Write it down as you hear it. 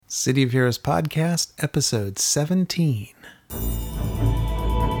City of Heroes Podcast, Episode 17.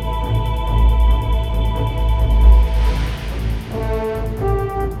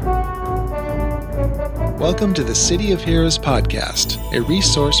 Welcome to the City of Heroes Podcast, a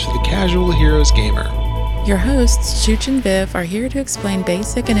resource for the casual heroes gamer. Your hosts, Chooch and Viv, are here to explain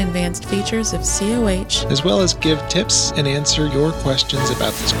basic and advanced features of COH, as well as give tips and answer your questions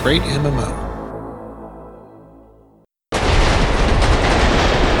about this great MMO.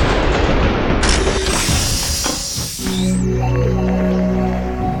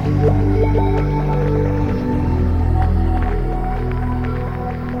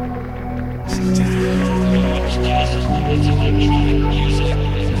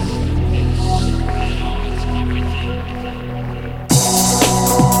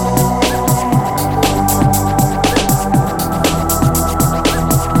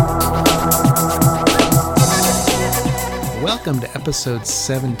 Welcome to episode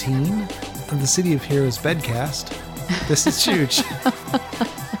 17 of the City of Heroes Bedcast. This is Chooch.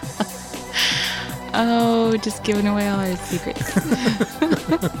 Oh, just giving away all our secrets.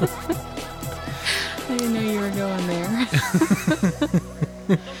 I didn't know you were going there.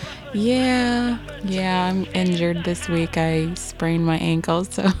 Yeah, I'm injured this week. I sprained my ankle,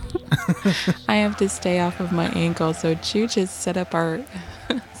 so I have to stay off of my ankle. So Chooch has set up our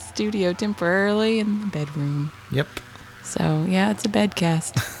studio temporarily in the bedroom. Yep. So, yeah, it's a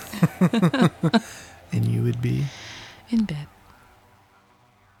bedcast. And you would be? In bed.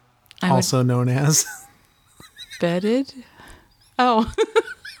 Also known as? Bedded? Oh.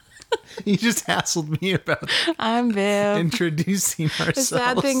 You just hassled me about I'm Viv. introducing ourselves. The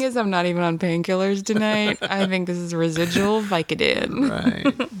sad thing is I'm not even on painkillers tonight. I think this is residual Vicodin.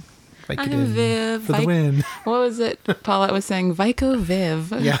 Right. Vicodin I'm Viv. for the win. What was it? Paulette was saying Vico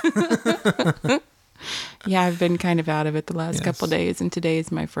Viv. Yeah. Yeah, I've been kind of out of it the last couple of days, and today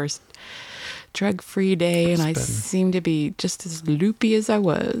is my first drug-free day, and I seem to be just as loopy as I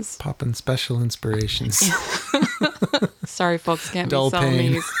was. Popping special inspirations. Sorry, folks, can't Dull be selling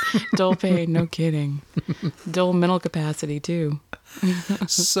pain. these. Dull pain, no kidding. Dull mental capacity, too.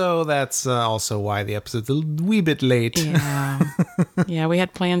 So that's also why the episode's a wee bit late. Yeah, we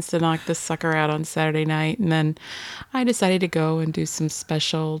had plans to knock this sucker out on Saturday night, and then I decided to go and do some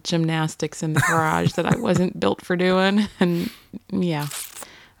special gymnastics in the garage that I wasn't built for doing. And yeah,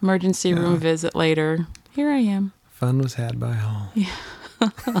 emergency room visit later. Here I am. Fun was had by all. Yeah.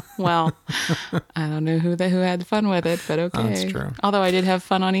 Well, I don't know who had fun with it, but okay. That's true. Although I did have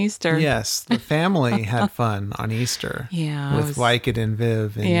fun on Easter. Yes, the family had fun on Easter. Yeah. With Vicodin and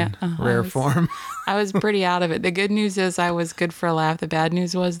Viv in rare form. I was pretty out of it. The good news is I was good for a laugh. The bad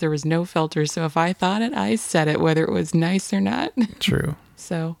news was there was no filter. So if I thought it, I said it, whether it was nice or not. True.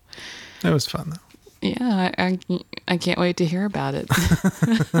 So. It was fun, though. Yeah, I can't wait to hear about it.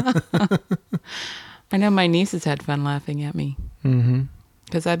 I know my nieces had fun laughing at me. Mm-hmm.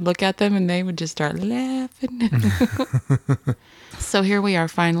 Because I'd look at them and they would just start laughing. So here we are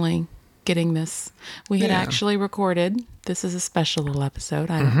finally getting this. We had actually recorded. This is a special little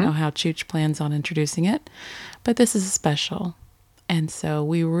episode. I don't know how Chooch plans on introducing it, but this is a special. And so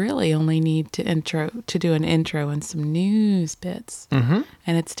we really only need to do an intro and some news bits. Mm-hmm.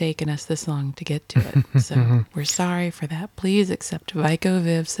 And it's taken us this long to get to it. So we're sorry for that. Please accept Vico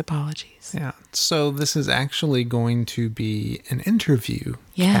Viv's apologies. Yeah. So this is actually going to be an interview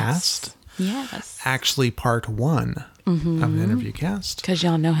cast. Yes. Actually, part one of an interview cast. Because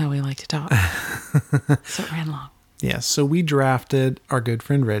y'all know how we like to talk. So it ran long. Yes. So we drafted our good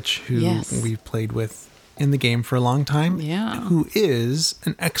friend Rich, who we've played with in the game for a long time, who is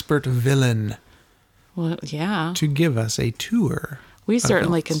an expert villain. Well, yeah. To give us a tour. We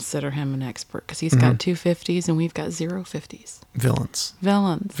certainly consider him an expert because he's got 2 50s and we've got 0 50s. Villains.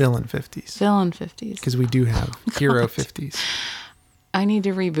 Villain 50s. Villain 50s. Because we do have hero 50s. I need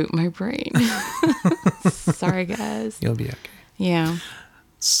to reboot my brain. Sorry, guys. You'll be okay. Yeah.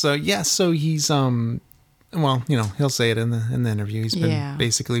 So he's well, he'll say it in the interview. He's been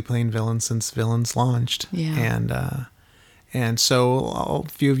basically playing villains since Villains launched. Yeah. And so a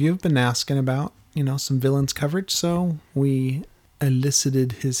few of you have been asking about, some Villains coverage, so we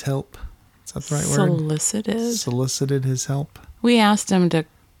elicited his help. Is that the right word? Solicited his help. We asked him to,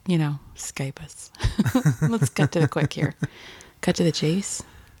 Skype us. Let's cut to the quick here. Cut to the chase.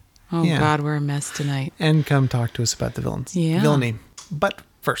 Oh, God, we're a mess tonight. And come talk to us about the villains. Yeah. Villainy. But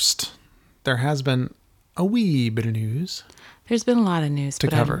first, there has been a wee bit of news. There's been a lot of news to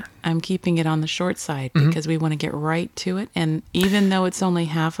cover. I'm keeping it on the short side because we want to get right to it. And even though it's only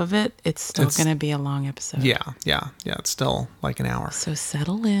half of it, it's still going to be a long episode. Yeah. It's still like an hour. So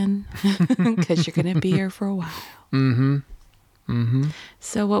settle in because you're going to be here for a while. Mm-hmm.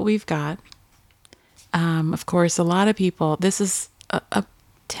 So what we've got, of course, a lot of people, this is a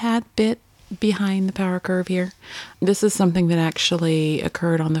tad bit behind the power curve here. This is something that actually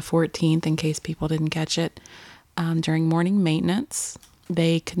occurred on the 14th, in case people didn't catch it. During morning maintenance,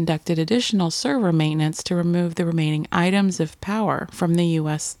 they conducted additional server maintenance to remove the remaining items of power from the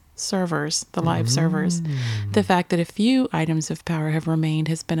U.S. servers, the live servers. The fact that a few items of power have remained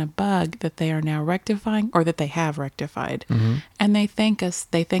has been a bug that they are now rectifying, or that they have rectified. And they thanked us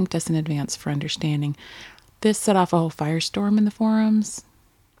in advance for understanding. This set off a whole firestorm in the forums.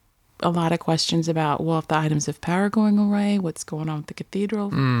 A lot of questions about, well, if the items of power are going away, what's going on with the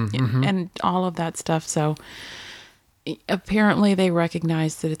cathedral, and all of that stuff. So apparently they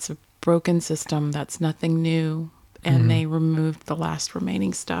recognize that it's a broken system. That's nothing new. And they removed the last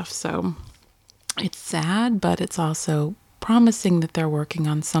remaining stuff. So it's sad, but it's also promising that they're working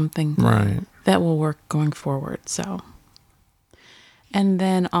on something that will work going forward. So, and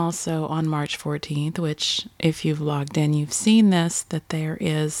then also on March 14th, which if you've logged in, you've seen this, that there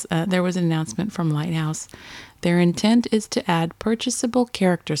was an announcement from Lighthouse. Their intent is to add purchasable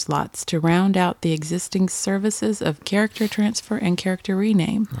character slots to round out the existing services of character transfer and character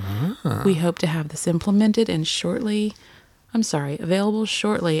rename. We hope to have this implemented and available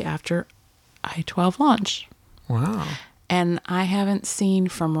shortly after I-12 launch. Wow. And I haven't seen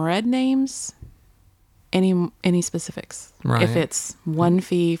from Red Names any specifics. Right. If it's one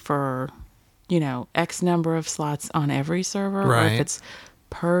fee for, X number of slots on every server, or if it's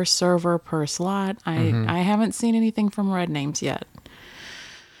per server, per slot. I haven't seen anything from Red Names yet.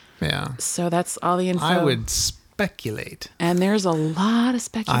 Yeah. So that's all the info. I would speculate. And there's a lot of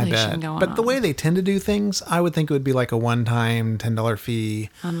speculation going on. But the way they tend to do things, I would think it would be like a one-time $10 fee.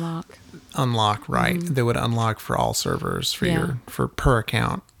 Unlock, right. They would unlock for all servers for per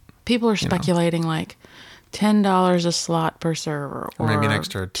account. People are speculating like $10 a slot per server, or maybe an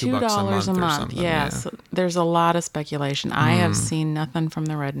extra $2 a month or something. Yes, there's a lot of speculation. I have seen nothing from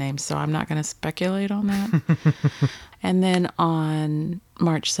the Red Names, so I'm not going to speculate on that. And then on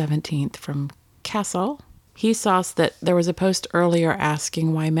March 17th from Castle, he saw that there was a post earlier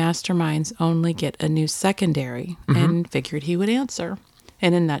asking why masterminds only get a new secondary, and figured he would answer.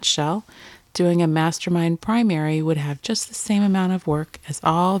 In a nutshell, doing a mastermind primary would have just the same amount of work as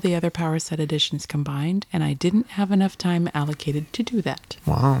all the other Power Set editions combined, and I didn't have enough time allocated to do that.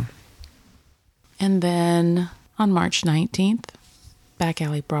 Wow. And then on March 19th, Back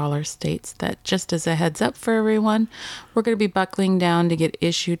Alley Brawler states that just as a heads up for everyone, we're going to be buckling down to get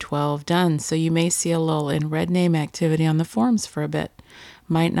issue 12 done, so you may see a lull in Red Name activity on the forums for a bit.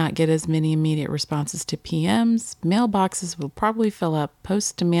 Might not get as many immediate responses to PMs. Mailboxes will probably fill up.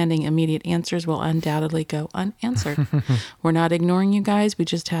 Posts demanding immediate answers will undoubtedly go unanswered. We're not ignoring you guys. We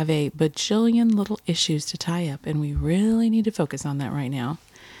just have a bajillion little issues to tie up, and we really need to focus on that right now.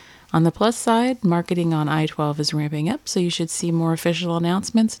 On the plus side, marketing on I-12 is ramping up, so you should see more official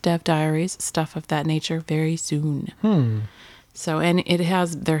announcements, dev diaries, stuff of that nature very soon. So, and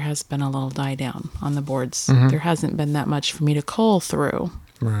there has been a little die down on the boards. There hasn't been that much for me to cull through.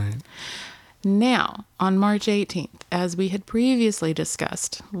 Right. Now, on March 18th, as we had previously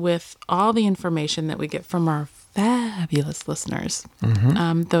discussed, with all the information that we get from our fabulous listeners,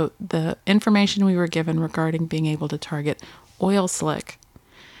 the information we were given regarding being able to target Oil Slick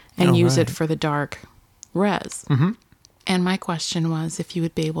and use it for the dark res. And my question was if you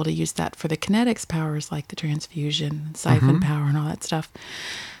would be able to use that for the kinetics powers like the transfusion, siphon power, and all that stuff.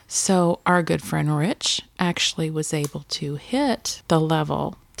 So our good friend Rich actually was able to hit the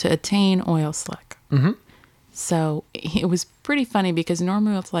level to attain Oil Slick. So it was pretty funny because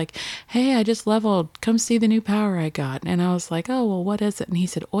normally it's like, hey, I just leveled. Come see the new power I got. And I was like, oh, well, what is it? And he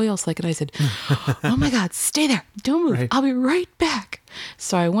said, Oil Slick. And I said, oh my God, stay there. Don't move. Right. I'll be right back.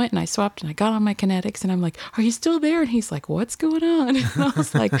 So I went and I swapped and I got on my kinetics and I'm like, are you still there? And he's like, what's going on? And I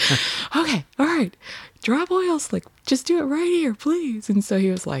was like, okay, all right, drop Oil Slick. Just do it right here, please. And so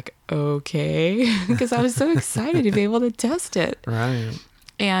he was like, okay, because I was so excited to be able to test it. Right.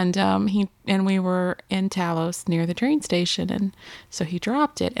 And we were in Talos near the train station, and so he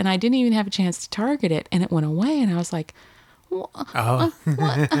dropped it, and I didn't even have a chance to target it, and it went away, and I was like, what?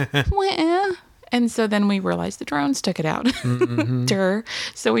 And so then we realized the drones took it out.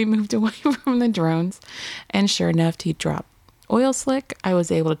 So we moved away from the drones, and sure enough, he dropped Oil Slick. I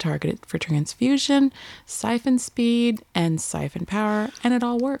was able to target it for transfusion, siphon speed, and siphon power, and it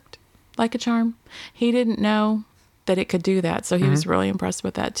all worked like a charm. He didn't know that it could do that, so he was really impressed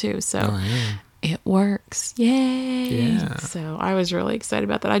with that too. So it works. Yay. Yeah. So I was really excited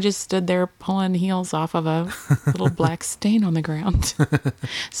about that. I just stood there pulling heels off of a little black stain on the ground.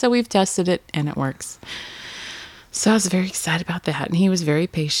 So we've tested it and it works. So I was very excited about that. And he was very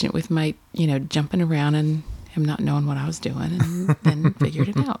patient with my, jumping around and him not knowing what I was doing, and then figured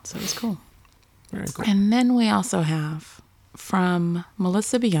it out. So it was cool. Very cool. And then we also have from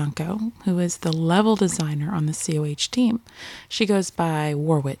Melissa Bianco, who is the level designer on the COH team. She goes by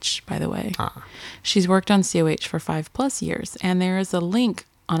Warwitch, by the way. She's worked on COH for 5+ years, and there is a link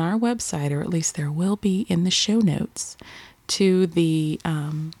on our website, or at least there will be in the show notes, to the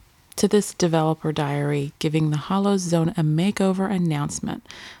to this developer diary giving the Hollows Zone a makeover announcement.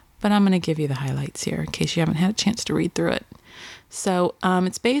 But I'm going to give you the highlights here in case you haven't had a chance to read through it. So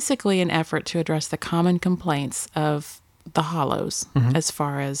it's basically an effort to address the common complaints of the Hollows, as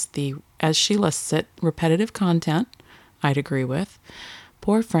far as as she lists it, repetitive content, I'd agree with,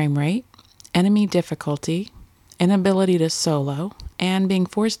 poor frame rate, enemy difficulty, inability to solo, and being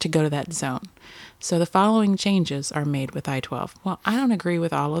forced to go to that zone. So the following changes are made with I-12. Well, I don't agree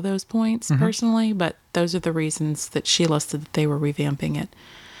with all of those points personally, but those are the reasons that she listed that they were revamping it.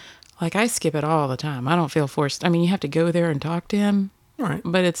 Like, I skip it all the time. I don't feel forced. I mean, you have to go there and talk to him, right?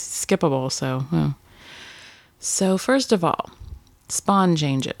 But it's skippable, so... So first of all, spawn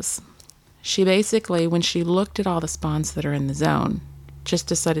changes. She basically, when she looked at all the spawns that are in the zone, just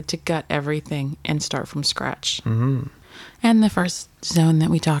decided to gut everything and start from scratch. And the first zone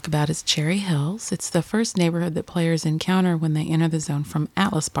that we talk about is Cherry Hills. It's the first neighborhood that players encounter when they enter the zone from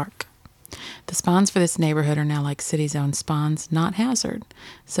Atlas Park. The spawns for this neighborhood are now like City Zone spawns, not hazard.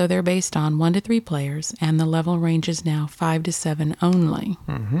 So they're based on 1 to 3 players, and the level range is now 5 to 7 only.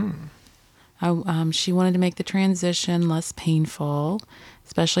 She wanted to make the transition less painful,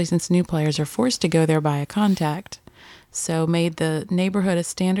 especially since new players are forced to go there by a contact. So made the neighborhood a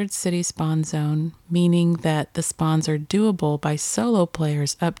standard city spawn zone, meaning that the spawns are doable by solo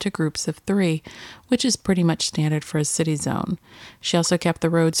players up to groups of 3, which is pretty much standard for a city zone. She also kept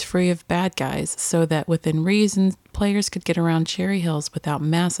the roads free of bad guys so that within reason, players could get around Cherry Hills without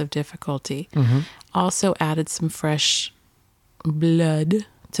massive difficulty. Also added some fresh blood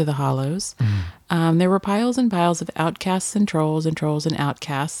to the Hollows. There were piles and piles of outcasts and trolls and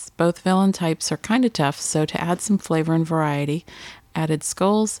outcasts. Both villain types are kind of tough, so to add some flavor and variety, added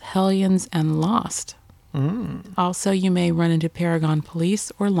Skulls, Hellions, and Lost. Also, you may run into Paragon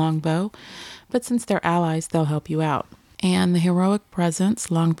Police or Longbow, but since they're allies, they'll help you out. And the heroic presence,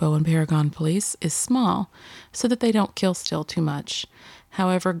 Longbow and Paragon Police, is small, so that they don't kill steal too much.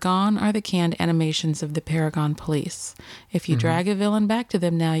 However, gone are the canned animations of the Paragon Police. If you drag a villain back to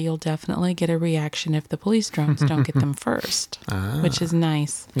them now, you'll definitely get a reaction if the police drones don't get them first, which is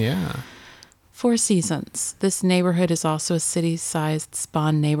nice. Yeah. 4 seasons. This neighborhood is also a city-sized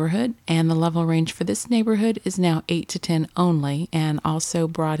spawn neighborhood, and the level range for this neighborhood is now 8 to 10 only, and also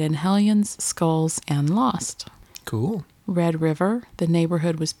brought in Hellions, Skulls, and Lost. Cool. Red River. The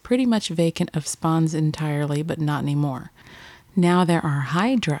neighborhood was pretty much vacant of spawns entirely, but not anymore. Now there are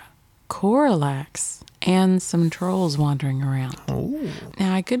Hydra, Coralax, and some trolls wandering around.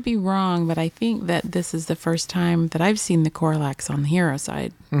 Now, I could be wrong, but I think that this is the first time that I've seen the Coralax on the hero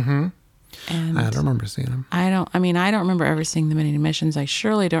side. And I don't remember seeing them. I don't remember ever seeing them in any missions. I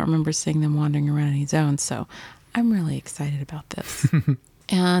surely don't remember seeing them wandering around any zones, so I'm really excited about this.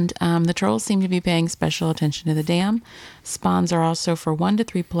 And the trolls seem to be paying special attention to the dam. Spawns are also for 1 to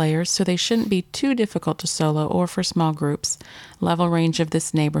 3 players, so they shouldn't be too difficult to solo or for small groups. Level range of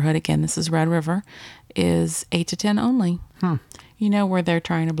this neighborhood, again, this is Red River, is 8 to 10 only. You know where they're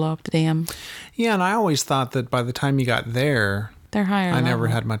trying to blow up the dam. Yeah, and I always thought that by the time you got there, they're higher. I never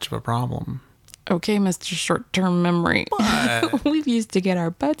had much of a problem. Okay, Mr. Short-Term Memory. But We've used to get our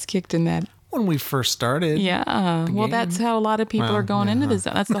butts kicked in that. When we first started. Yeah. Well, that's how a lot of people are going into the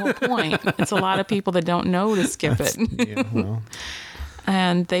zone. That's the whole point. It's a lot of people that don't know to skip it.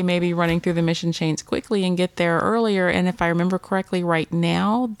 And they may be running through the mission chains quickly and get there earlier. And if I remember correctly, right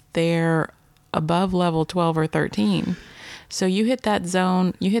now, they're above level 12 or 13. So you hit that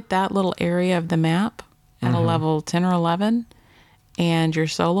zone, you hit that little area of the map at a level 10 or 11, and you're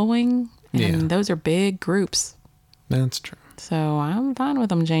soloing. And those are big groups. That's true. So I'm fine with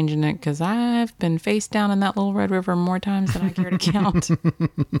them changing it because I've been face down in that little Red River more times than I care to count.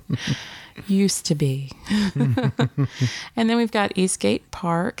 Used to be. And then we've got Eastgate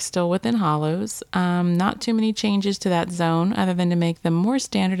Park, still within Hollows. Not too many changes to that zone other than to make them more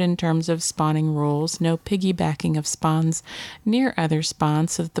standard in terms of spawning rules. No piggybacking of spawns near other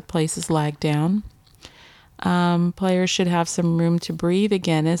spawns so that the place is lagged down. Players should have some room to breathe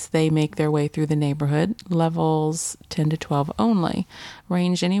again as they make their way through the neighborhood. Levels 10 to 12 only.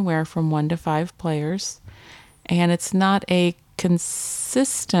 Range anywhere from 1 to 5 players. And it's not a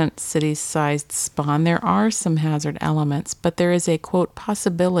consistent city-sized spawn, there are some hazard elements, but there is a, quote,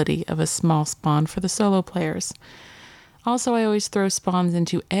 possibility of a small spawn for the solo players. Also, I always throw spawns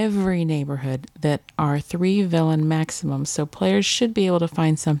into every neighborhood that are 3 villain maximum, so players should be able to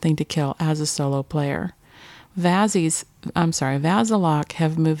find something to kill as a solo player. Vazalok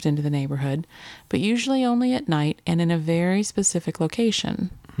have moved into the neighborhood, but usually only at night and in a very specific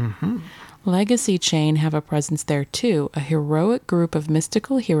location. Mm-hmm. Legacy Chain have a presence there too, a heroic group of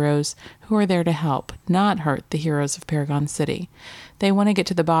mystical heroes who are there to help, not hurt the heroes of Paragon City. They want to get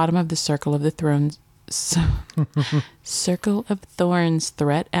to the bottom of the Circle of Thorns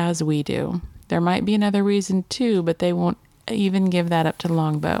threat as we do. There might be another reason too, but they won't even give that up to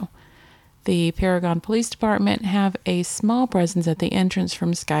Longbow. The Paragon Police Department have a small presence at the entrance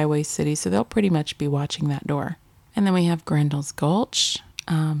from Skyway City, so they'll pretty much be watching that door. And then we have Grendel's Gulch.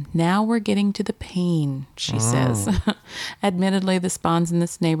 Now we're getting to the pain, she says. Admittedly, the spawns in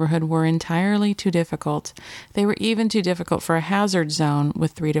this neighborhood were entirely too difficult. They were even too difficult for a hazard zone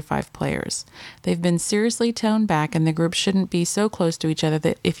with 3 to 5 players. They've been seriously toned back, and the group shouldn't be so close to each other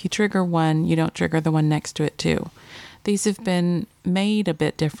that if you trigger one, you don't trigger the one next to it too. These have been made a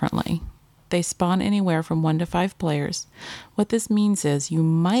bit differently. They spawn anywhere from 1 to 5 players. What this means is you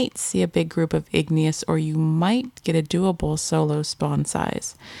might see a big group of Igneous, or you might get a doable solo spawn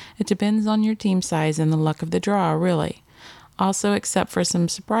size. It depends on your team size and the luck of the draw, really. Also, except for some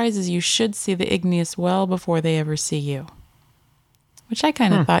surprises, you should see the Igneous well before they ever see you. Which I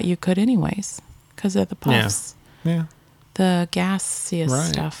kind of thought you could anyways, because of the puffs. Yeah. The gaseous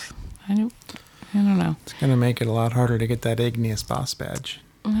stuff. I don't know. It's going to make it a lot harder to get that Igneous boss badge.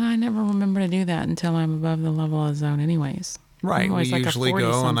 I never remember to do that until I'm above the level of zone anyways. Right, we usually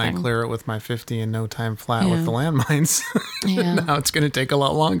go and I clear it with my 50 in no time flat with the landmines. Now it's going to take a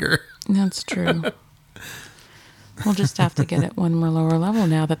lot longer. That's true. We'll just have to get it when we're lower level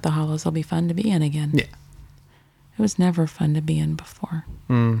now that the hollows will be fun to be in again. Yeah. It was never fun to be in before.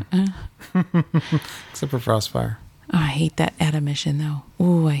 Except for Frostfire. Oh, I hate that Edda mission, though.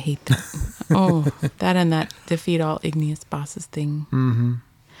 Ooh, I hate that. That and that defeat all Igneous bosses thing. Mm-hmm.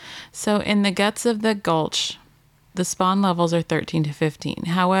 So in the guts of the Gulch, the spawn levels are 13 to 15.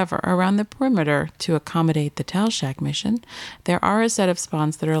 However, around the perimeter, to accommodate the Talshak mission, there are a set of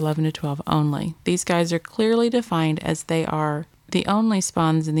spawns that are 11 to 12 only. These guys are clearly defined as they are the only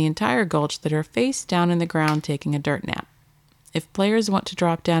spawns in the entire Gulch that are face down in the ground taking a dirt nap. If players want to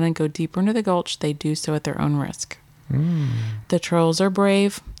drop down and go deeper into the Gulch, they do so at their own risk. The trolls are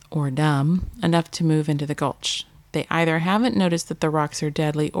brave, or dumb, enough to move into the Gulch. They either haven't noticed that the rocks are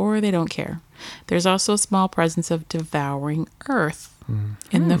deadly, or they don't care. There's also a small presence of devouring earth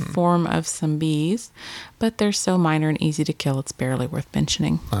in the form of some bees, but they're so minor and easy to kill it's barely worth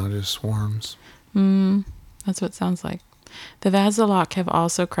mentioning. Oh, just swarms. That's what it sounds like. The Vazalok have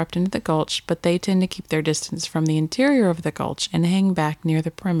also crept into the Gulch, but they tend to keep their distance from the interior of the Gulch and hang back near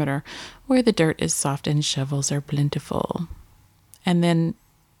the perimeter, where the dirt is soft and shovels are plentiful. And then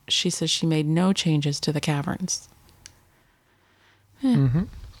she says she made no changes to the caverns. And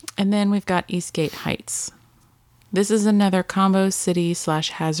then we've got Eastgate Heights. This is another combo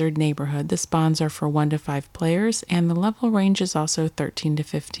city/hazard neighborhood. The spawns are for 1 to 5 players, and the level range is also 13 to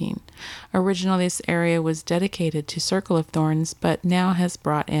 15. Originally, this area was dedicated to Circle of Thorns, but now has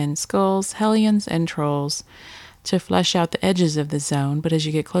brought in skulls, hellions, and trolls to flesh out the edges of the zone, but as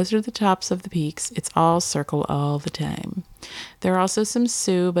you get closer to the tops of the peaks, it's all circle all the time. There are also some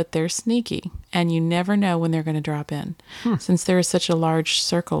Sioux, but they're sneaky, and you never know when they're going to drop in. Since there is such a large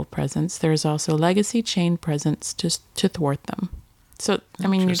circle presence, there is also Legacy Chain presence to thwart them. So, I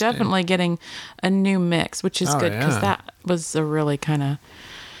mean, you're definitely getting a new mix, which is good, because that was a really kind of,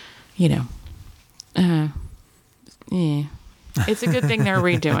 It's a good thing they're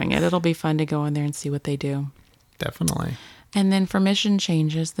redoing it. It'll be fun to go in there and see what they do. Definitely. And then for mission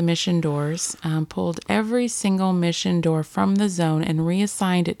changes, the mission doors pulled every single mission door from the zone and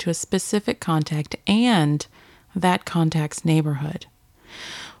reassigned it to a specific contact and that contact's neighborhood.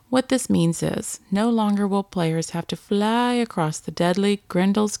 What this means is, no longer will players have to fly across the deadly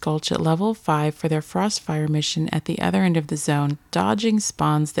Grendel's Gulch at level 5 for their Frostfire mission at the other end of the zone, dodging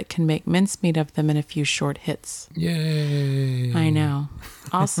spawns that can make mincemeat of them in a few short hits. Yay! I know.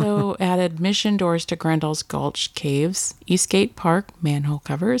 Also added mission doors to Grendel's Gulch caves, Eastgate Park manhole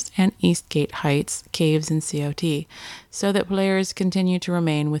covers, and Eastgate Heights caves and COT, so that players continue to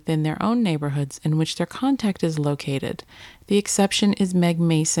remain within their own neighborhoods in which their contact is located. The exception is Meg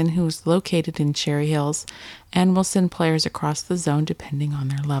Mason, who is located in Cherry Hills, and will send players across the zone depending on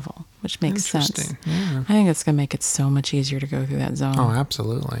their level, which makes sense. Yeah. I think it's going to make it so much easier to go through that zone. Oh,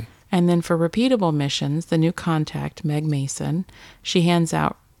 absolutely. And then for repeatable missions, the new contact, Meg Mason, she hands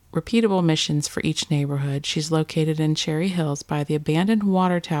out repeatable missions for each neighborhood. She's located in Cherry Hills by the abandoned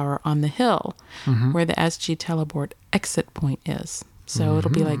water tower on the hill where the SG Teleboard exit point is. So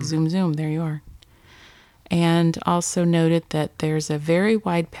it'll be like zoom, zoom. There you are. And also noted that there's a very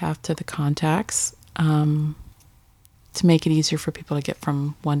wide path to the contacts to make it easier for people to get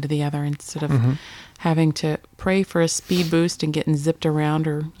from one to the other instead of having to pray for a speed boost and getting zipped around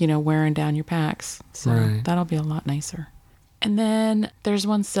or, wearing down your packs. So that'll be a lot nicer. And then there's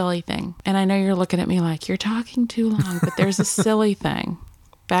one silly thing. And I know you're looking at me like, you're talking too long, but there's a silly thing.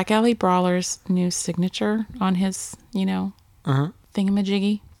 Back Alley Brawler's new signature on his,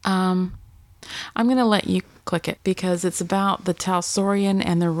 thingamajiggy. I'm going to let you click it because it's about the Talsorian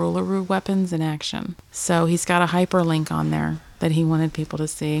and the Ruleroo weapons in action. So he's got a hyperlink on there that he wanted people to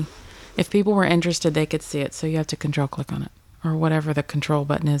see. If people were interested, they could see it. So you have to control click on it or whatever the control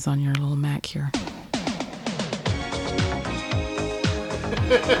button is on your little Mac here.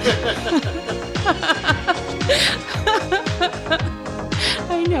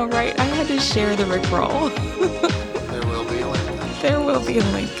 I know, right? I had to share the Rickroll. There will be a link. There will be a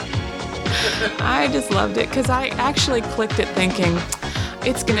link. I just loved it because I actually clicked it thinking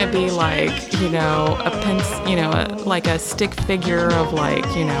it's going to be like, like a stick figure of like,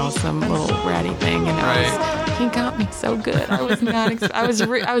 some little ratty thing. And he got me so good. I was not,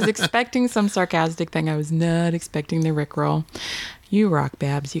 I was expecting some sarcastic thing. I was not expecting the Rickroll. You rock,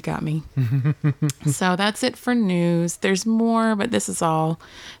 Babs. You got me. So that's it for news. There's more, but this is all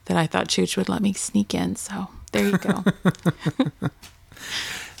that I thought Chooch would let me sneak in. So there you go.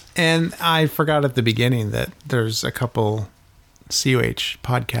 And I forgot at the beginning that there's a couple COH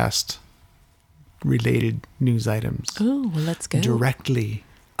podcast related news items. Oh, well, let's go. Directly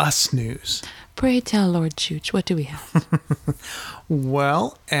us news. Pray tell, Lord Chooch, what do we have?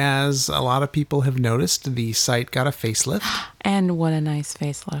 Well, as a lot of people have noticed, the site got a facelift. And what a nice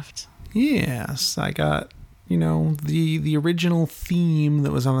facelift. Yes, I got, the original theme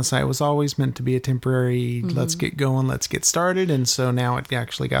that was on the site was always meant to be a temporary, let's get going, let's get started. And so now it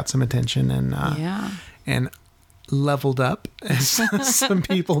actually got some attention and leveled up, as some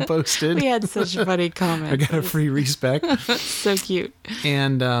people posted. We had such funny comments. I got a free respec. So cute.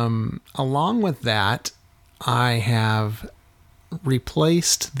 And along with that, I have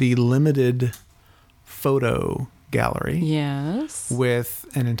replaced the limited photo gallery. Yes. With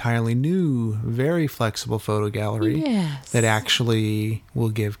an entirely new, very flexible photo gallery. Yes. That actually will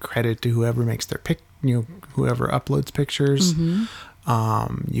give credit to whoever makes their whoever uploads pictures. You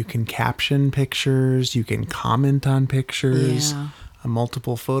can caption pictures. You can comment on pictures. Yeah. A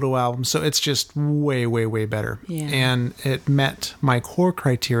multiple photo album. So it's just way, way, way better. Yeah. And it met my core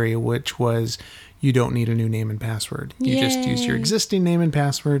criteria, which was you don't need a new name and password. You just use your existing name and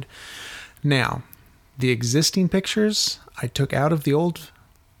password. Now, the existing pictures I took out of the old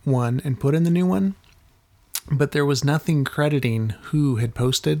one and put in the new one, but there was nothing crediting who had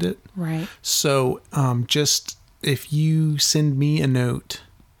posted it. Right. So just if you send me a note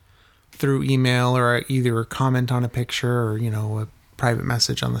through email or either comment on a picture or, a private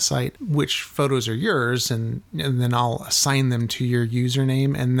message on the site, which photos are yours, and then I'll assign them to your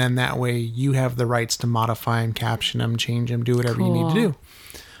username, and then that way you have the rights to modify them, caption them, change them, do whatever you need to do.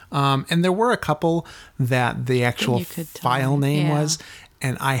 And there were a couple that the actual file name was,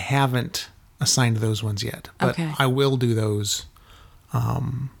 and I haven't assigned those ones yet. But I will do those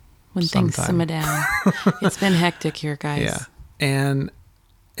when sometime. Things simmer down. It's been hectic here, guys. Yeah. And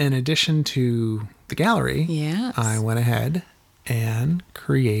in addition to the gallery, I went ahead and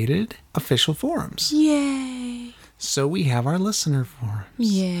created official forums. Yay. So we have our listener forums.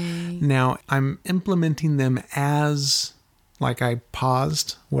 Yay. Now, I'm implementing them as... like I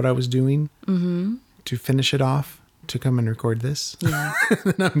paused what I was doing to finish it off to come and record this. Yeah.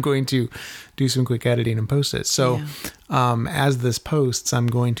 Then I'm going to do some quick editing and post it. So as this posts, I'm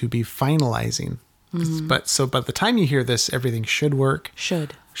going to be finalizing. But by the time you hear this, everything should work.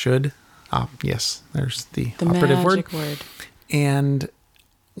 Should. Yes, there's the operative word. And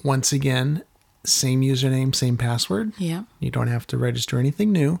once again, same username, same password. Yeah. You don't have to register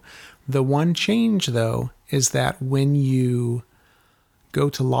anything new. The one change, though, is that when you go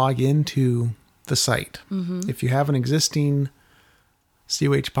to log into the site, if you have an existing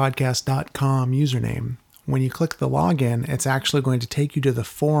cohpodcast.com username, when you click the login, it's actually going to take you to the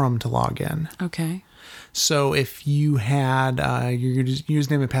forum to log in. Okay. So if you had your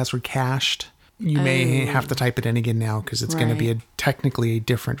username and password cached, you may have to type it in again now because it's going to be technically a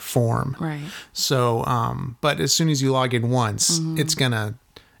different form. Right. So, but as soon as you log in once,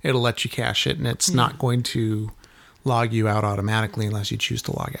 it'll let you cache it, and it's not going to log you out automatically unless you choose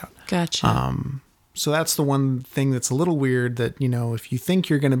to log out. Gotcha. So that's the one thing that's a little weird, that, if you think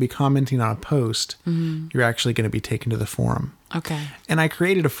you're going to be commenting on a post, you're actually going to be taken to the forum. Okay. And I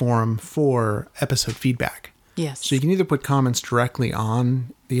created a forum for episode feedback. Yes. So you can either put comments directly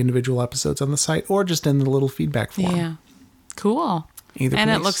on the individual episodes on the site or just in the little feedback form. Yeah. Cool. Either and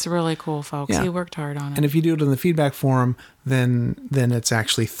place. It looks really cool, folks. Yeah. He worked hard on it. And if you do it in the feedback forum, then it's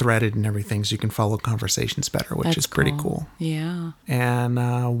actually threaded and everything, so you can follow conversations better, which is pretty cool. Yeah.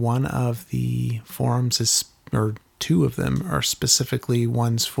 And one of the forums or two of them are specifically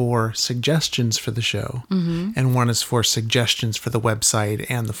ones for suggestions for the show, and one is for suggestions for the website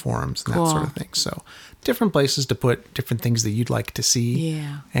and the forums and that sort of thing. So different places to put different things that you'd like to see.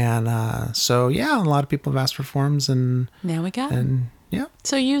 Yeah. And a lot of people have asked for forums, and now we got them. Yeah.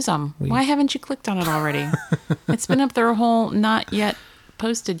 So use them. Why haven't you clicked on it already? It's been up there a whole not yet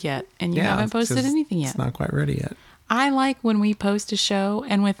posted yet, and you haven't posted anything yet. It's not quite ready yet. I like when we post a show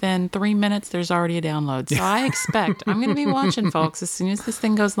and within 3 minutes there's already a download. So I expect, I'm going to be watching, folks. As soon as this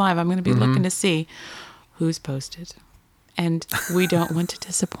thing goes live, I'm going to be looking to see who's posted. And we don't want to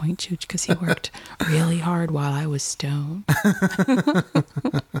disappoint Chooch because he worked really hard while I was stoned.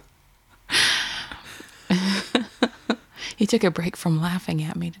 He took a break from laughing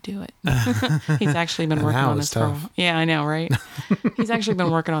at me to do it. He's actually been working on this for a while. Yeah, I know, right? He's actually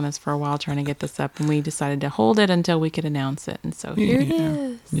been working on this for a while, trying to get this up, and we decided to hold it until we could announce it. And so here it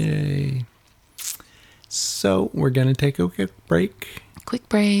is. Yay. So we're going to take a quick break. Quick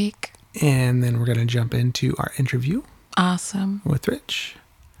break. And then we're going to jump into our interview. Awesome. With Rich.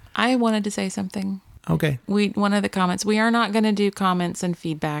 I wanted to say something. Okay. One of the comments, we are not going to do comments and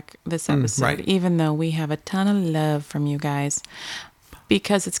feedback this episode, right. Even though we have a ton of love from you guys,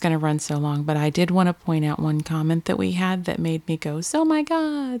 because it's going to run so long. But I did want to point out one comment that we had that made me go, "Oh my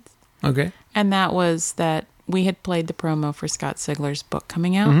God." Okay. And that was that we had played the promo for Scott Sigler's book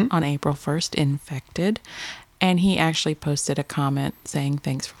coming out on April 1st, Infected. And he actually posted a comment saying,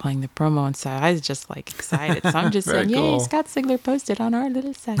 "Thanks for playing the promo." And so I was just like excited. So I'm just saying, cool. Yay, Scott Sigler posted on our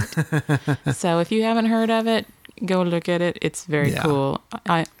little site. So if you haven't heard of it, go look at it. It's very cool.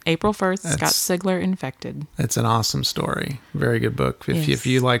 April 1st, Scott Sigler, Infected. It's an awesome story. Very good book. If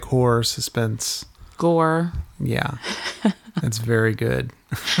you like horror, suspense. Gore. Yeah. It's very good.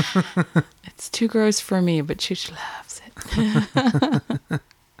 It's too gross for me, but Chooch loves it.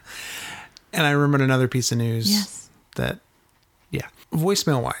 And I remembered another piece of news. Yes.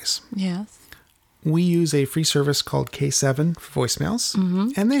 Voicemail-wise. Yes. We use a free service called K7 for voicemails.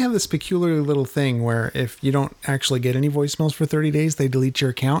 And they have this peculiar little thing where if you don't actually get any voicemails for 30 days, they delete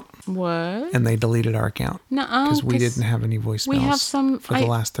your account. What? And they deleted our account. Nuh-uh. Because we didn't have any voicemails we have some, for the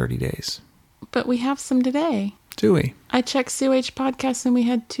last 30 days. But we have some today. Do we? I checked COH Podcast and we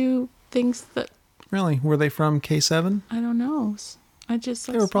had 2 things that... Really? Were they from K7? I don't know. They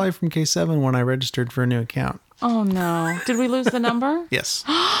were probably from K7 when I registered for a new account. Oh, no. Did we lose the number? Yes.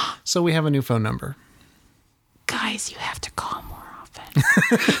 So we have a new phone number. Guys, you have to call more often.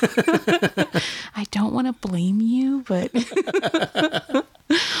 I don't want to blame you, but...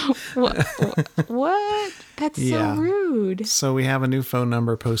 What? That's so rude. So we have a new phone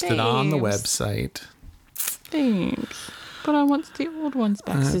number posted on the website. Thanks. But I want the old ones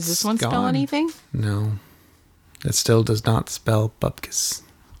back. Does this one spell anything? No. It still does not spell Bupkis.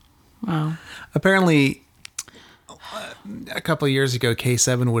 Wow. Apparently, a couple of years ago,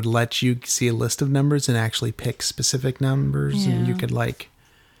 K7 would let you see a list of numbers and actually pick specific numbers. And you could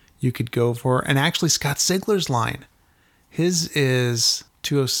go for... And actually, Scott Sigler's line, his is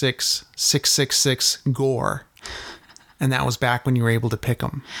 206-666-GORE. And that was back when you were able to pick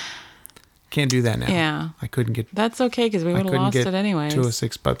them. Can't do that now. Yeah. I couldn't get... That's okay, because we would have lost it anyways.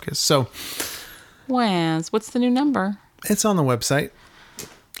 206 Bupkis. So... What's the new number? It's on the website.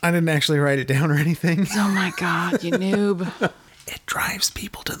 I didn't actually write it down or anything. Oh my God, you noob. It drives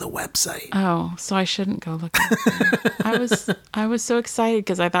people to the website. Oh, so I shouldn't go look at it. I was so excited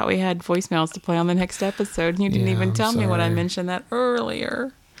because I thought we had voicemails to play on the next episode, and you didn't even tell me when I mentioned that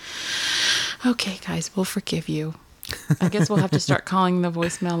earlier. Okay, guys, we'll forgive you. I guess we'll have to start calling the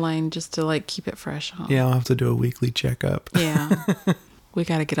voicemail line just to keep it fresh. Huh? Yeah, I'll have to do a weekly checkup. Yeah. We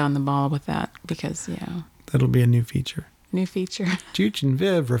got to get on the ball with that because, That'll be a new feature. New feature. Chooch and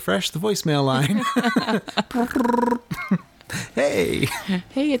Viv, refresh the voicemail line. Hey.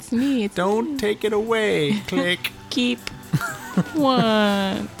 Hey, it's me. Don't take it away. Click. Keep.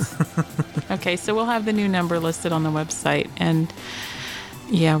 What? Okay, so we'll have the new number listed on the website. And,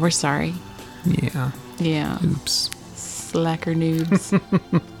 we're sorry. Yeah. Yeah. Oops. Slacker noobs.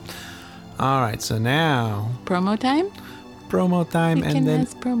 All right, so now... Promo time? promo time, and then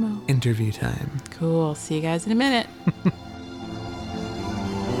promo. interview time. Cool. See you guys in a minute.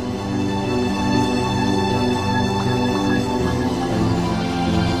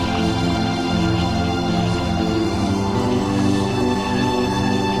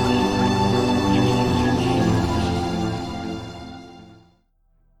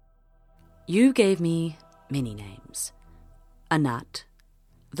 You gave me many names. Anat,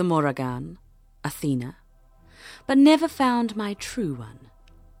 the Morrigan, Athena, but never found my true one,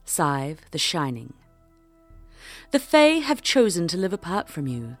 Sive the Shining. The Fae have chosen to live apart from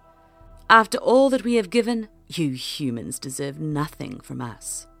you. After all that we have given, you humans deserve nothing from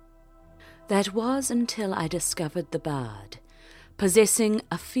us. That was until I discovered the Bard, possessing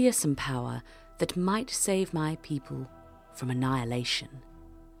a fearsome power that might save my people from annihilation.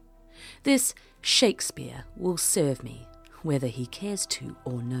 This Shakespeare will serve me, whether he cares to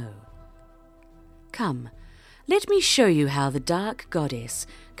or no. Come, let me show you how the Dark Goddess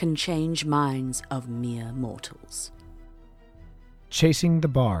can change minds of mere mortals. Chasing the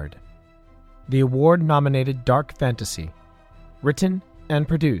Bard, the award-nominated dark fantasy, written and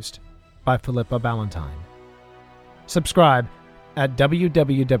produced by Philippa Ballantyne. Subscribe at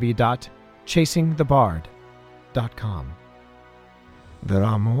www.chasingthebard.com. There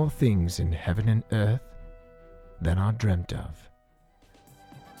are more things in heaven and earth than are dreamt of.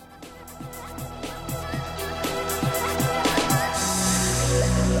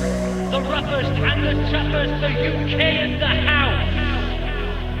 The roughest and the toughest, the UK in the house.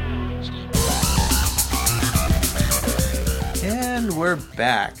 And we're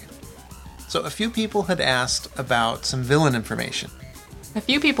back. So a few people had asked about some villain information. A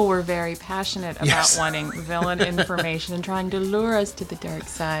few people were very passionate about wanting villain information and trying to lure us to the dark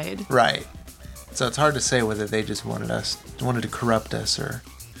side. Right. So it's hard to say whether they just wanted to corrupt us or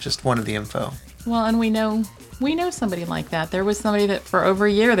just wanted the info. Well, and we know somebody like that. There was somebody that for over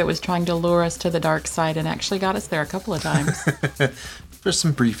a year that was trying to lure us to the dark side and actually got us there a couple of times. For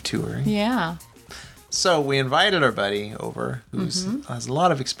some brief touring. Yeah. So we invited our buddy over who has a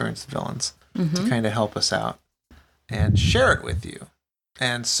lot of experience with villains to kind of help us out and share it with you.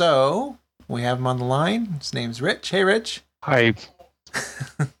 And so we have him on the line. His name's Rich. Hey, Rich. Hi.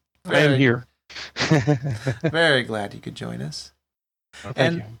 I am here. Very glad you could join us. Oh,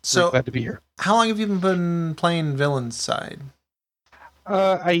 thank you. So glad to be here. How long have you been playing Villains side?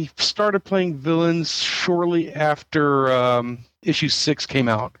 I started playing Villains shortly after issue 6 came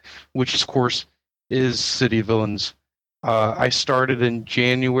out, which of course is City of Villains. I started in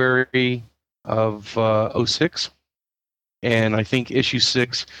January of 06. And I think issue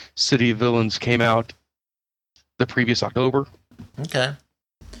 6, City of Villains, came out the previous October. Okay.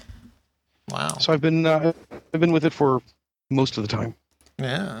 Wow. So I've been with it for most of the time.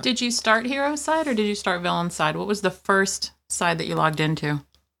 Yeah. Did you start Hero side or did you start Villain side? What was the first side that you logged into?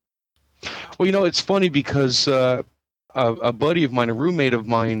 Well, it's funny because a buddy of mine, a roommate of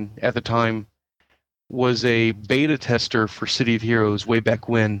mine at the time, was a beta tester for City of Heroes way back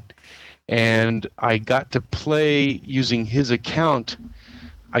when. And I got to play using his account.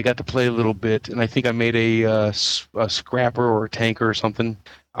 I got to play a little bit, and I think I made a scrapper or a tanker or something.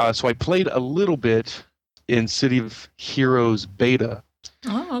 So I played a little bit in City of Heroes beta.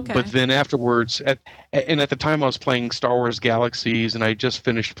 Oh, okay. But then afterwards, at the time I was playing Star Wars Galaxies, and I just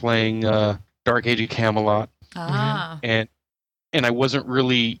finished playing Dark Age of Camelot. Ah. And I wasn't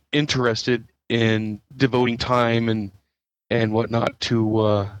really interested in devoting time and whatnot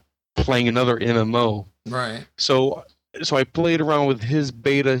to playing another MMO. Right. So I played around with his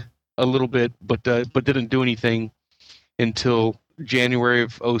beta a little bit, but didn't do anything until January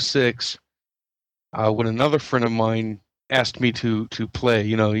of 06, when another friend of mine asked me to play.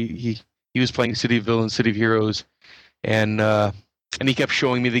 He was playing City of Villains, City of Heroes, and he kept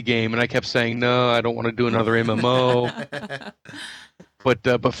showing me the game, and I kept saying, no, I don't want to do another MMO.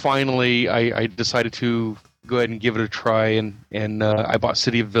 But finally, I decided to go ahead and give it a try, and I bought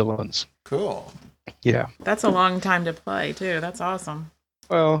City of Villains. Cool. Yeah. That's a long time to play too. That's awesome.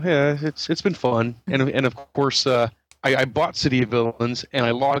 Well, yeah, it's been fun, and of course, I bought City of Villains, and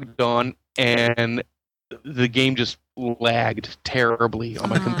I logged on, and the game just lagged terribly on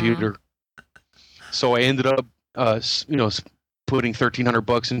my computer. So I ended up, putting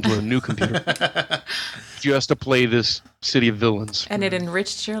 $1,300 into a new computer just to play this City of Villains. And it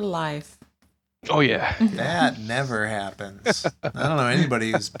enriched your life. Oh, yeah. That never happens. I don't know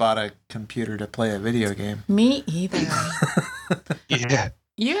anybody who's bought a computer to play a video game. Me either. Yeah.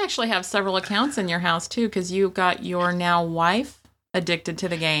 You actually have several accounts in your house, too, because you got your now wife addicted to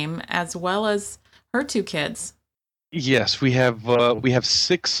the game, as well as her 2 kids. Yes, we have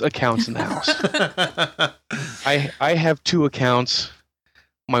 6 accounts in the house. I have 2 accounts.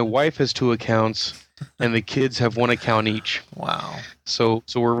 My wife has 2 accounts, and the kids have 1 account each. Wow. So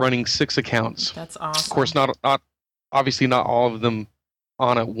we're running 6 accounts. That's awesome. Of course, not obviously not all of them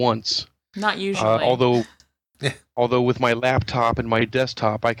on at once. Not usually. Although with my laptop and my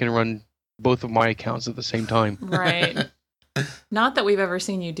desktop, I can run both of my accounts at the same time. Right. Not that we've ever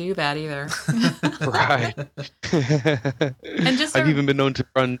seen you do that either. Right. And I've even been known to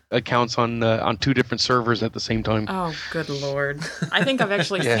run accounts on 2 different servers at the same time. Oh, good Lord. I think I've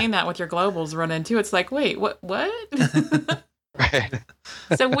actually seen that with your globals run into. It's like, wait, what? Right.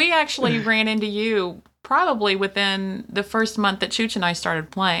 So we actually ran into you probably within the first month that Chooch and I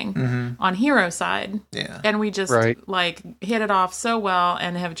started playing on Hero side. Yeah. And we just like hit it off so well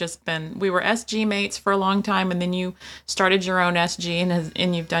and have just been, we were SG mates for a long time, and then you started your own SG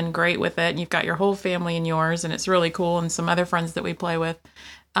and you've done great with it. And you've got your whole family in yours, and it's really cool, and some other friends that we play with.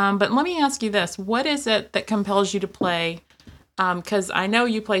 But let me ask you this. What is it that compels you to play? Because I know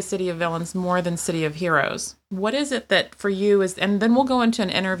you play City of Villains more than City of Heroes. What is it that for you is, and then we'll go into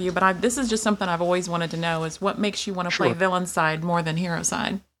an interview, but this is just something I've always wanted to know, is what makes you want to play Villain side more than Hero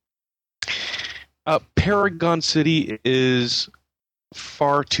side? Paragon City is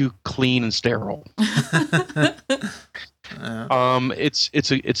far too clean and sterile.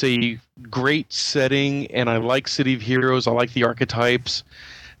 It's a great setting, and I like City of Heroes. I like the archetypes,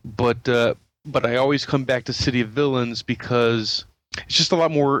 but I always come back to City of Villains because it's just a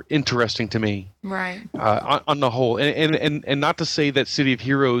lot more interesting to me. Right. On the whole, and not to say that City of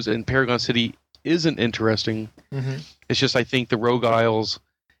Heroes and Paragon City isn't interesting. It's just I think the Rogue Isles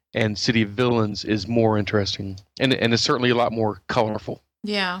and City of Villains is more interesting, and it's certainly a lot more colorful.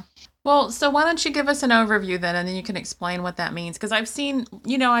 Yeah. Well, so why don't you give us an overview then, and then you can explain what that means? Because I've seen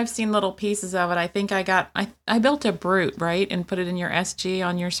little pieces of it. I think I built a brute, right, and put it in your SG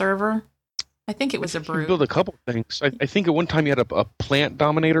on your server. I think it was a brute. You built a couple of things. I think at one time you had a plant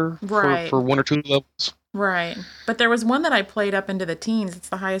dominator for 1 or 2 levels. Right. But there was one that I played up into the teens. It's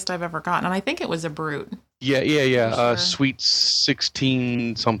the highest I've ever gotten, and I think it was a brute. Yeah. Sure. Sweet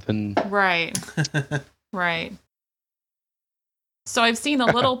 16 something. Right. Right. So I've seen a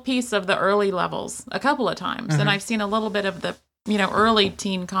little piece of the early levels a couple of times, and I've seen a little bit of the early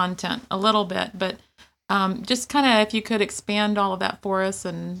teen content, a little bit, but just kind of if you could expand all of that for us,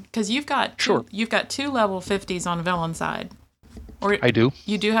 and because you've got 2 level 50s on Villain side, or I do.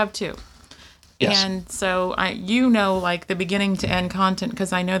 You do have 2. Yes. And so like the beginning to end content,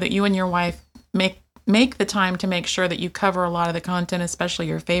 because I know that you and your wife make the time to make sure that you cover a lot of the content, especially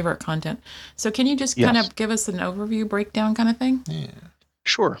your favorite content. So can you just kind of give us an overview breakdown kind of thing? Yeah.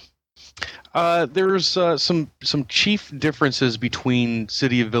 Sure. There's some chief differences between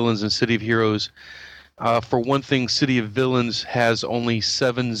City of Villains and City of Heroes. For one thing, City of Villains has only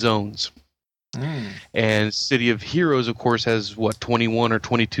 7 zones. And City of Heroes, of course, has 21 or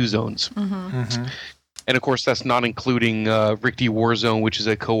 22 zones. And of course, that's not including Rick-D Warzone, which is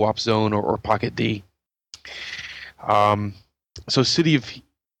a co-op zone, or Pocket D. So City of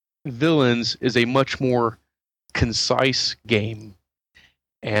Villains is a much more concise game,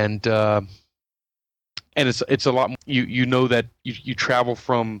 and it's a lot. You know that you travel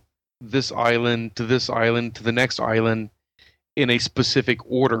from this island to this island to the next island in a specific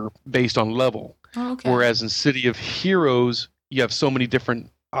order based on level. Oh, okay. Whereas in City of Heroes, you have so many different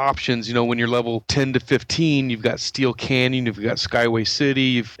options. When you're level 10 to 15, you've got Steel Canyon, you've got Skyway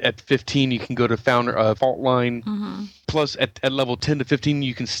City. At 15, you can go to Fault Line. Plus, at level 10 to 15,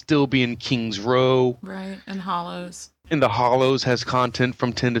 you can still be in King's Row. Right, and Hollows. And the Hollows has content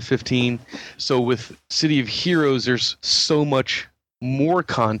from 10 to 15. So with City of Heroes, there's so much more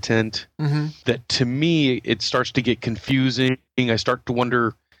content that to me, it starts to get confusing. I start to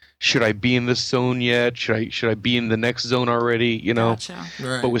wonder, should I be in this zone yet? Should I be in the next zone already? Gotcha.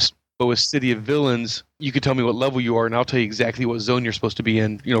 Right. But with City of Villains, you can tell me what level you are, and I'll tell you exactly what zone you're supposed to be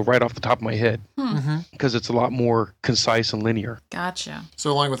in. Right off the top of my head, because it's a lot more concise and linear. Gotcha.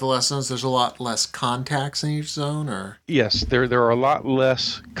 So, along with the lessons, there's a lot less contacts in each zone, or yes, there are a lot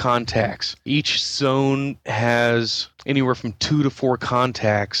less contacts. Each zone has anywhere from 2 to 4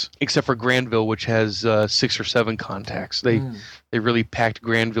 contacts, except for Granville, which has 6 or 7 contacts. They really packed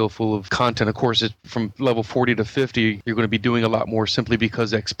Granville full of content. Of course, from level 40 to 50, you're going to be doing a lot more simply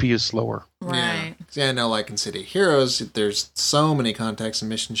because XP is slower. Right. Yeah, I know, like in City of Heroes, there's so many contacts and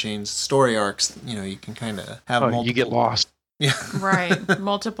mission chains, story arcs, you can kind of have multiple. You get lost. Yeah. Right.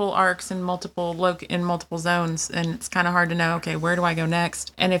 Multiple arcs and multiple zones, and it's kind of hard to know, okay, where do I go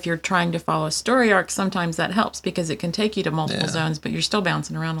next? And if you're trying to follow a story arc, sometimes that helps because it can take you to multiple zones, but you're still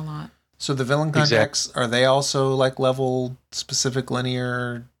bouncing around a lot. So the villain contacts, are they also like level specific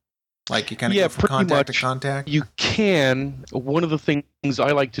linear? Like you kind of go from contact to contact? You can. One of the things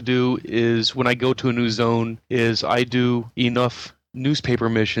I like to do is when I go to a new zone is I do enough newspaper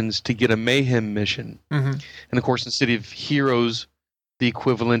missions to get a mayhem mission. Mm-hmm. And of course in City of Heroes, the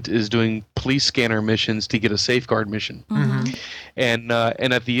equivalent is doing police scanner missions to get a safeguard mission. Mm-hmm. And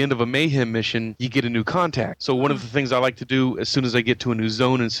at the end of a mayhem mission, you get a new contact. So one of the things I like to do as soon as I get to a new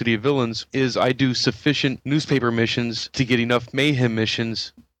zone in City of Villains is I do sufficient newspaper missions to get enough mayhem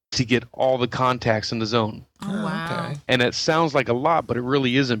missions to get all the contacts in the zone. Oh, wow. Okay. And it sounds like a lot, but it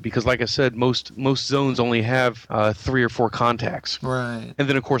really isn't, because like I said, most zones only have 3 or 4 contacts. Right. And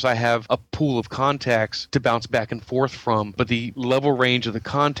then, of course, I have a pool of contacts to bounce back and forth from, but the level range of the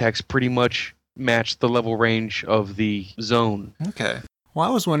contacts pretty much match the level range of the zone. Okay. Well,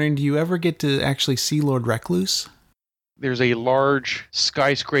 I was wondering, do you ever get to actually see Lord Recluse? There's a large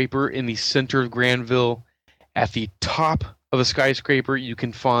skyscraper in the center of Granville. At the top of a skyscraper, you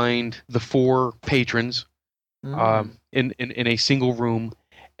can find the 4 patrons in a single room,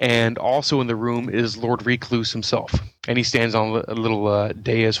 and also in the room is Lord Recluse himself. And he stands on a little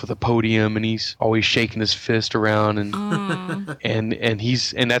dais with a podium, and he's always shaking his fist around, and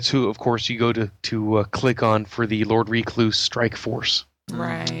that's who, of course, you go to click on for the Lord Recluse Strike Force.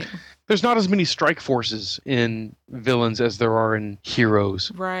 Right. There's not as many strike forces in Villains as there are in Heroes.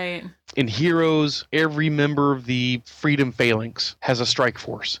 Right. In Heroes, every member of the Freedom Phalanx has a strike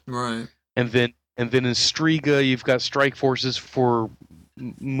force. Right. And then in Striga, you've got strike forces for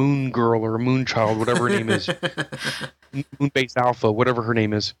Moon Girl or Moon Child, whatever her name is. Moonbase Alpha, whatever her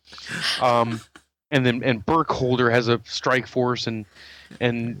name is. And Burkholder has a strike force, and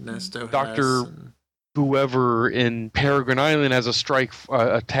Dr. Whoever in Peregrine Island has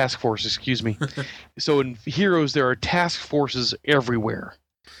a task force, excuse me. So in Heroes, there are task forces everywhere.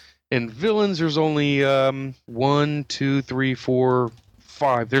 In Villains, there's only 1, 2, 3, 4,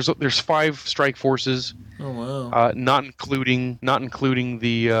 5. There's 5 strike forces. Oh wow! Not including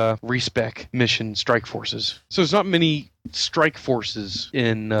the respec mission strike forces. So there's not many strike forces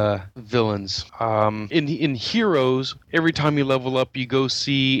in Villains. In Heroes, every time you level up, you go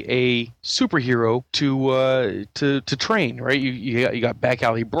see a superhero to train. Right? You got Back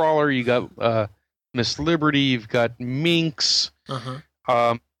Alley Brawler. You got Miss Liberty. You've got Minx.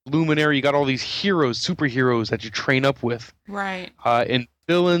 Luminary. You got all these superheroes that you train up with. Right. In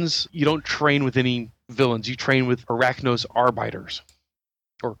Villains, you don't train with any villains. You train with Arachnos Arbiters.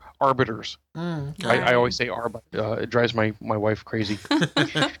 Or Arbiters. Okay. I always say Arbiter. It drives my wife crazy.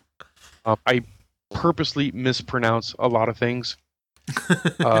 I purposely mispronounce a lot of things.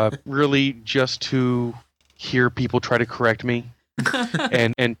 Really just to hear people try to correct me.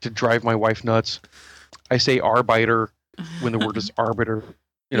 and to drive my wife nuts. I say Arbiter when the word is Arbiter.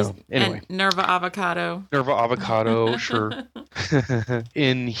 Anyway. And Nerva Avocado, sure.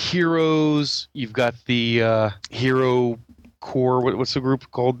 In Heroes, you've got the Hero Core. What's the group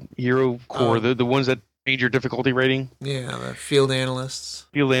called? Hero Core. The ones that change your difficulty rating. Yeah, the field analysts.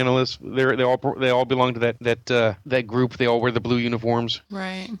 They all belong to that group. They all wear the blue uniforms.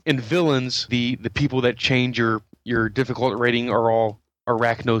 Right. In Villains, the people that change your difficulty rating are all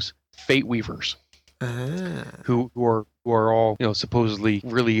Arachnos Fate Weavers. Who are all supposedly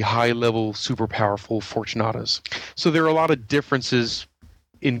really high level, super powerful Fortunatas. So there are a lot of differences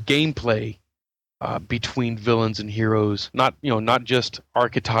in gameplay between Villains and Heroes. Not just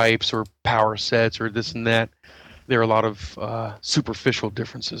archetypes or power sets or this and that. There are a lot of superficial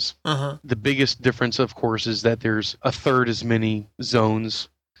differences. The biggest difference, of course, is that there's a third as many zones.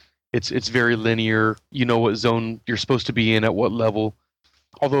 It's very linear. You know what zone you're supposed to be in at what level.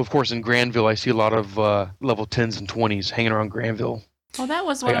 Although, of course, in Granville, I see a lot of level 10s and 20s hanging around Granville. Well, that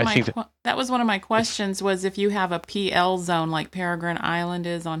was one of my questions, was if you have a PL zone like Peregrine Island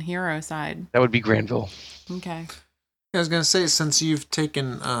is on Hero side. That would be Granville. Okay. I was going to say, since you've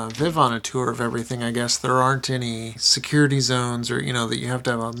taken Viv on a tour of everything, I guess there aren't any security zones or, that you have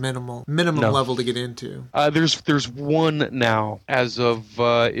to have a minimum level to get into. There's one now as of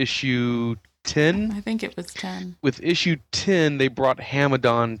issue 10? I think it was 10. With issue 10, they brought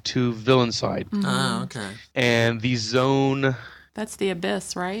Hamadon to Villain side. Oh, okay. And the zone... That's the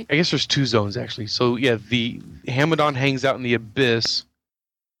Abyss, right? I guess there's 2 zones, actually. So, yeah, the Hamadon hangs out in the Abyss,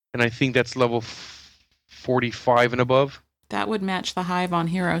 and I think that's level 45 and above. That would match the Hive on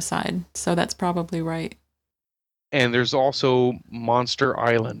Hero side, so that's probably right. And there's also Monster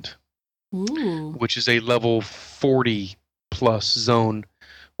Island, which is a level 40-plus zone,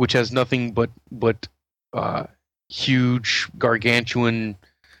 which has nothing but huge, gargantuan,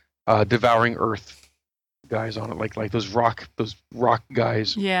 devouring Earth guys on it, like those rock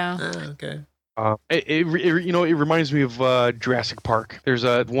guys. Yeah. Okay. It reminds me of Jurassic Park. There's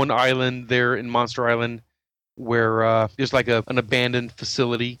one island there in Monster Island where there's like an abandoned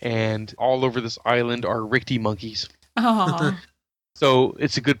facility, and all over this island are Richter monkeys. Oh. So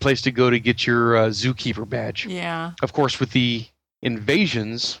it's a good place to go to get your zookeeper badge. Yeah. Of course, with the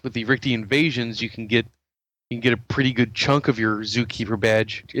Richter invasions, you can get a pretty good chunk of your zookeeper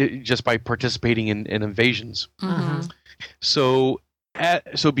badge just by participating in invasions. Mm-hmm. So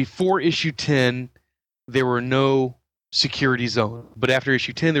before issue 10, there were no security zone, but after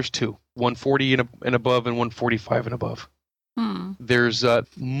issue 10, there's 2: 140 and above, and 145 and above. There's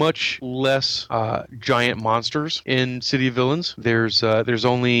much less giant monsters in City of Villains. There's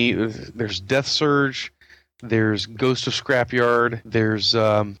Death Surge, there's Ghost of Scrapyard, there's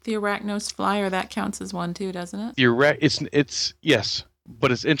the Arachnos Flyer. That counts as one too, doesn't it? It's yes,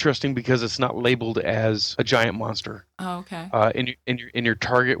 but it's interesting because it's not labeled as a giant monster. Oh, okay. In your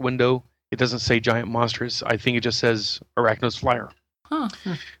target window, it doesn't say giant monsters. I think it just says Arachnos Flyer. Huh.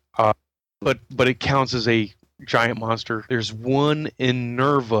 But it counts as a giant monster. There's one in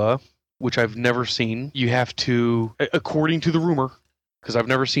Nerva, which I've never seen. You have to, according to the rumor, because I've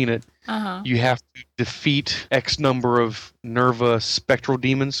never seen it, you have to defeat X number of Nerva spectral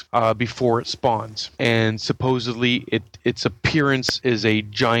demons before it spawns. And supposedly its appearance is a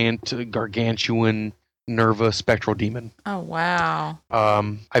giant, gargantuan Nerva spectral demon. Oh, wow.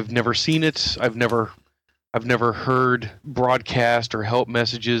 I've never seen it. I've never heard broadcast or help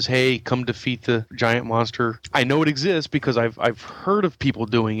messages, hey, come defeat the giant monster. I know it exists because I've heard of people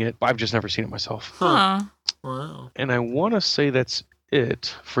doing it, but I've just never seen it myself. Huh. Wow. And I want to say that's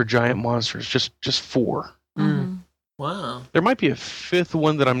it for giant monsters, just 4. Mm-hmm. Wow. There might be a 5th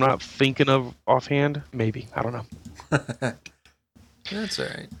one that I'm not thinking of offhand. Maybe. I don't know. That's all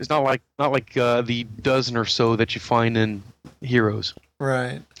right. It's not like the dozen or so that you find in Heroes.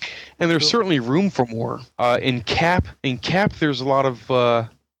 Right. And there's certainly room for more. In Cap, there's a lot of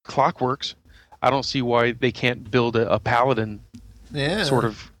clockworks. I don't see why they can't build a paladin sort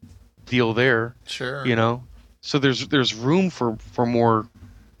of deal there. Sure. You know? So there's room for more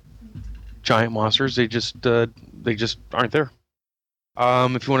giant monsters. They just aren't there.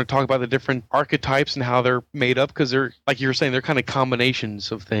 If you want to talk about the different archetypes and how they're made up, because they're, like you were saying, they're kind of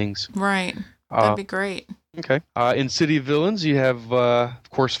combinations of things. Right. That'd be great. Okay. In City of Villains, you have, of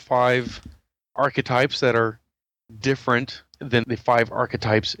course, 5 archetypes that are different than the 5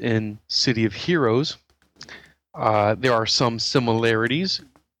 archetypes in City of Heroes. There are some similarities.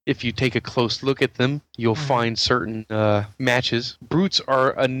 If you take a close look at them, you'll find certain matches. Brutes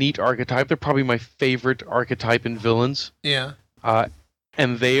are a neat archetype. They're probably my favorite archetype in Villains. Yeah.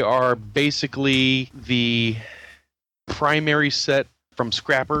 And they are basically the primary set from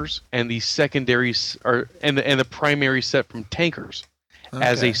Scrappers and the secondaries and the primary set from Tankers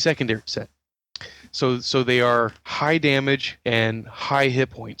as a secondary set. So they are high damage and high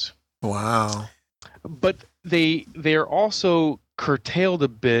hit points. Wow. But they are also curtailed a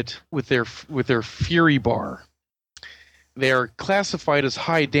bit with their Fury bar. They are classified as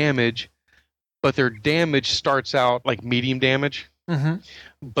high damage, but their damage starts out like medium damage. Mm-hmm.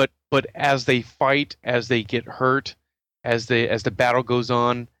 But as they fight, as they get hurt, as the battle goes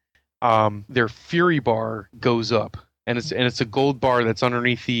on, their Fury bar goes up, and it's a gold bar that's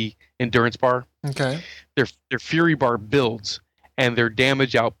underneath the endurance bar. Okay. Their Fury bar builds, and their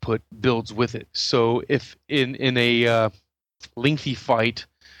damage output builds with it. So if in a lengthy fight,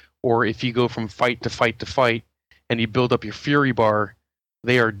 or if you go from fight to fight to fight, and you build up your Fury bar,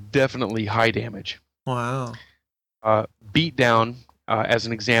 they are definitely high damage. Wow. Beatdown, as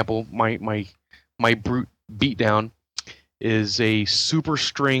an example, my brute Beatdown is a super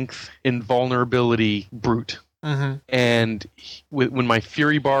strength invulnerability brute. Mm-hmm. And when my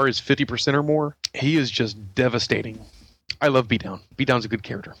Fury bar is 50% or more, he is just devastating. I love Beatdown. Beatdown's a good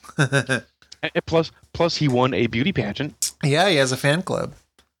character. And plus he won a beauty pageant. Yeah, he has a fan club.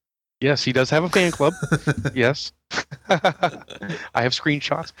 Yes, he does have a fan club. Yes. I have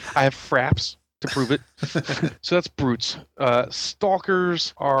screenshots. I have fraps to prove it. So that's brutes.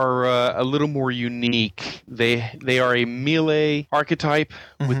 Stalkers are a little more unique. They are a melee archetype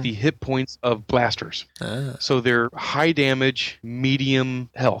with the hit points of blasters. So they're high damage, medium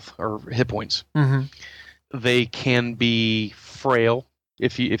health or hit points. Mm-hmm. They can be frail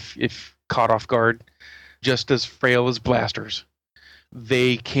if caught off guard, just as frail as blasters.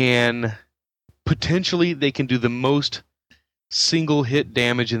 They can do the most single hit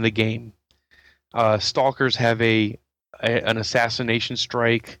damage in the game. Stalkers have an assassination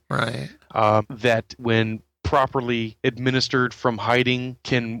strike, right? That when properly administered from hiding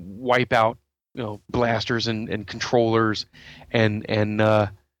can wipe out blasters and controllers and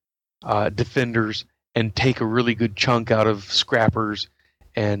defenders, and take a really good chunk out of scrappers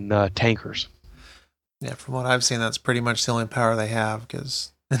and tankers. Yeah, from what I've seen, that's pretty much the only power they have,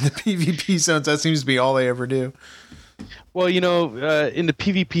 because in the PvP zones, that seems to be all they ever do. Well, in the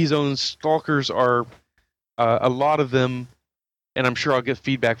PvP zones, stalkers are a lot of them, and I'm sure I'll get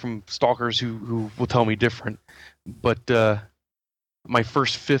feedback from stalkers who will tell me different, but my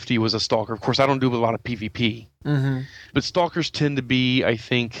first 50 was a stalker. Of course, I don't do a lot of PvP, but stalkers tend to be, I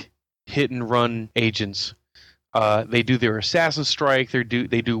think, hit and run agents. They do their assassin strike. They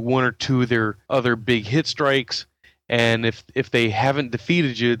do one or two of their other big hit strikes, and if they haven't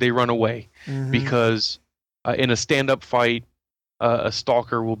defeated you, they run away, because in a stand-up fight, a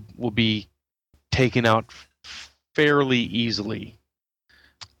stalker will be taken out fairly easily.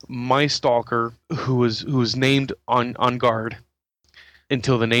 My stalker, who was named on guard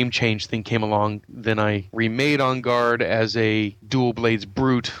until the name change thing came along, then I remade on guard as a dual blades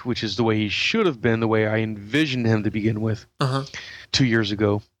brute, which is the way he should have been, the way I envisioned him to begin with 2 years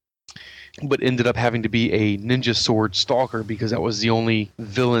ago, but ended up having to be a ninja sword stalker because that was the only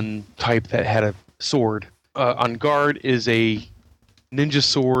villain type that had a sword. On guard is a ninja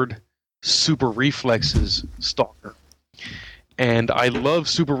sword super reflexes stalker, and I love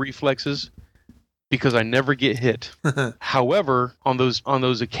super reflexes because I never get hit. However, on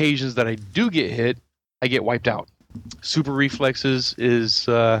those occasions that I do get hit, I get wiped out. Super reflexes is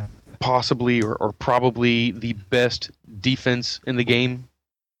possibly or probably the best defense in the game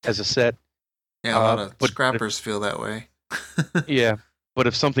as a set. Yeah, a lot of scrappers feel that way. Yeah, but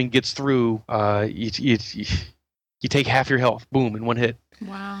if something gets through, you take half your health, boom, in one hit.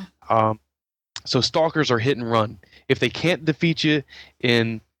 Wow. So stalkers are hit and run. If they can't defeat you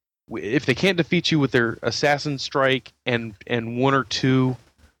with their assassin strike and one or two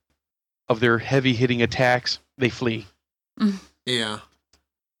of their heavy hitting attacks, they flee. Yeah.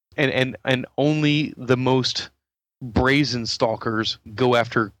 And only the most brazen stalkers go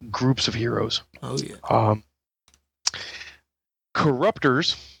after groups of heroes. Oh yeah.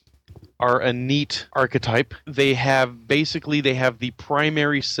 Corruptors are a neat archetype. They have the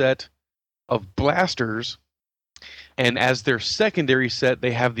primary set of blasters, and as their secondary set,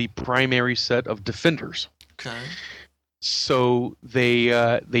 they have the primary set of defenders. Okay. So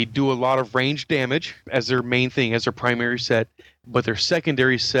they do a lot of range damage as their main thing, as their primary set, but their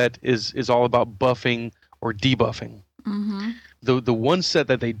secondary set is all about buffing or debuffing. The one set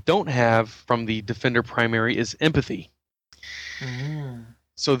that they don't have from the defender primary is empathy.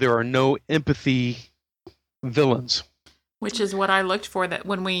 So there are no empathy villains. Which is what I looked for, that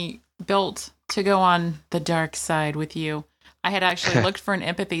when we built to go on the dark side with you, I had actually looked for an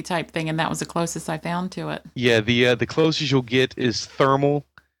empathy type thing, and that was the closest I found to it. Yeah, the closest you'll get is thermal,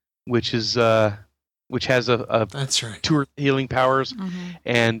 which has that's right, 2 or 3 healing powers,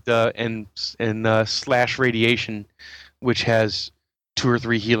 and slash radiation, which has 2 or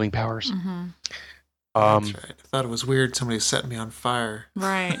 3 healing powers. That's right. I thought it was weird somebody set me on fire.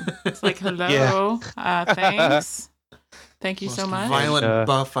 Right. It's like, hello, thanks. Thank you so much. Violent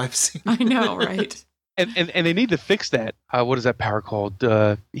buff I've seen. I know, right? And they need to fix that. What is that power called?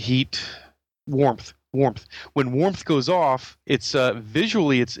 Heat, warmth. When warmth goes off, it's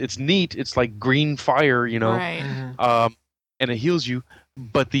visually it's neat. It's like green fire, Right. And it heals you.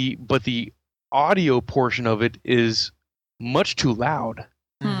 But the audio portion of it is much too loud.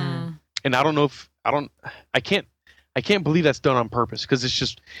 And I don't know if I can't believe that's done on purpose,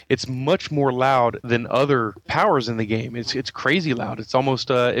 because it's much more loud than other powers in the game. It's crazy loud. It's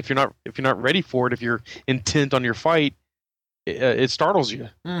almost if you're not ready for it, if you're intent on your fight, it startles you.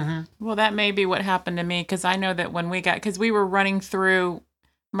 Well, that may be what happened to me, because I know that when because we were running through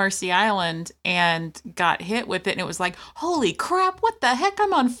Mercy Island and got hit with it, and it was like, holy crap, what the heck,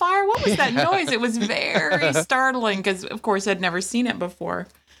 I'm on fire. What was that noise? It was very startling, because of course I'd never seen it before.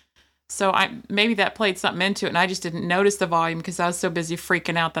 So maybe that played something into it, and I just didn't notice the volume because I was so busy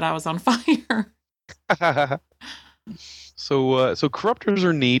freaking out that I was on fire. So corruptors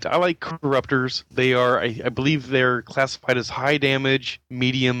are neat. I like corruptors. They are, I believe, they're classified as high damage,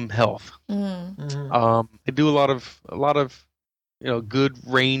 medium health. They do a lot of good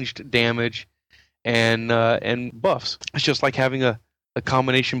ranged damage and buffs. It's just like having a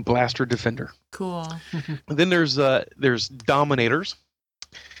combination blaster defender. Cool. Then there's dominators.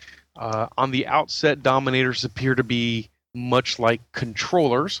 On the outset, dominators appear to be much like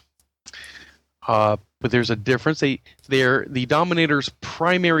controllers, but there's a difference. The dominator's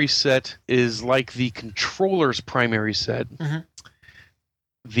primary set is like the controller's primary set.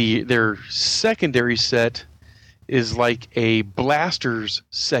 Their secondary set is like a Blasters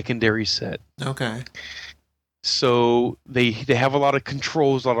secondary set. Okay. So they have a lot of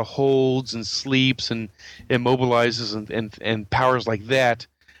controls, a lot of holds and sleeps and immobilizes and powers like that.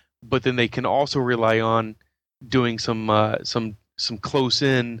 But then they can also rely on doing some close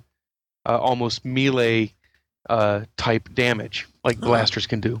in, almost melee type damage like Blasters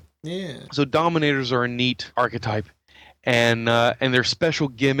can do. Yeah. So Dominators are a neat archetype. And their special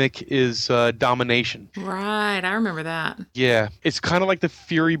gimmick is domination. Right, I remember that. Yeah, it's kind of like the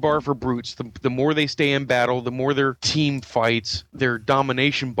Fury bar for brutes. The more they stay in battle, the more their team fights, their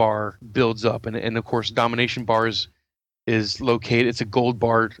domination bar builds up. And of course, domination bar is located. It's a gold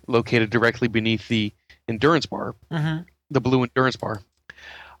bar located directly beneath the endurance bar, the blue endurance bar.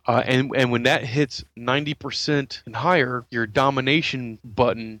 And when that hits 90% and higher, your domination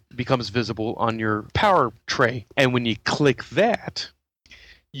button becomes visible on your power tray. And when you click that,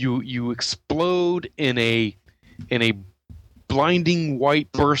 you explode in a blinding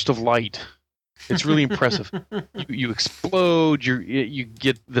white burst of light. It's really impressive. You explode. You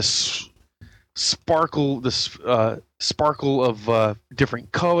get this sparkle of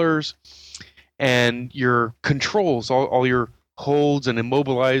different colors, and your controls, all your holds and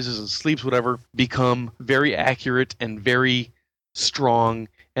immobilizes and sleeps, whatever, become very accurate and very strong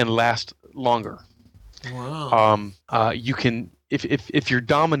and last longer. Wow. You can, if you're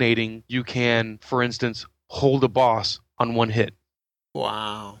dominating, you can, for instance, hold a boss on one hit.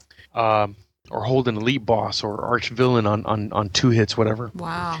 Wow. Or hold an elite boss or arch villain on two hits, whatever.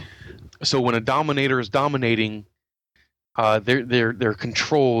 Wow. So when a dominator is dominating, their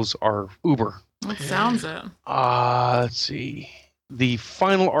controls are uber. What sounds it? Let's see. The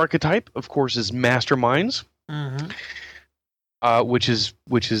final archetype, of course, is Masterminds, which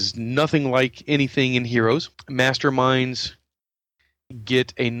is nothing like anything in Heroes. Masterminds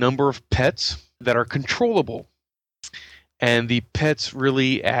get a number of pets that are controllable, and the pets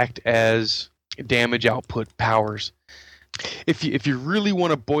really act as damage output powers. If you really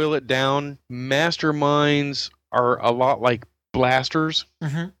want to boil it down, Masterminds are a lot like Blasters.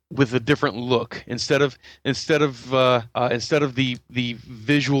 With a different look. Instead of the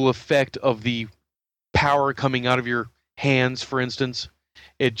visual effect of the power coming out of your hands, for instance,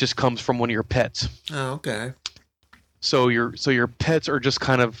 it just comes from one of your pets. Oh, okay. So your pets are just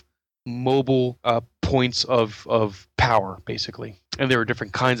kind of mobile points of power, basically. And there are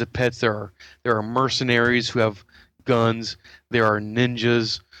different kinds of pets. There are mercenaries who have guns. There are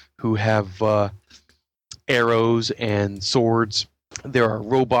ninjas who have arrows and swords. There are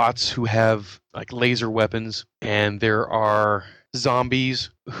robots who have like laser weapons, and there are zombies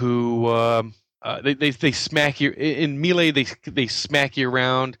who they smack you in melee. They smack you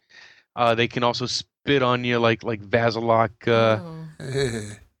around. They can also spit on you like Vasilok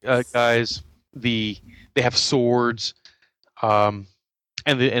guys. They have swords, and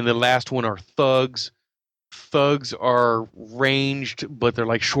the last one are thugs. Thugs are ranged, but they're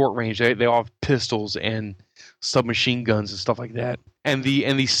like short range. They all have pistols and submachine guns and stuff like that. And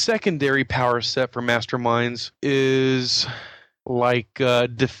the secondary power set for Masterminds is like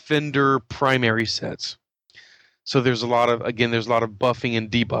Defender primary sets. So there's a lot of buffing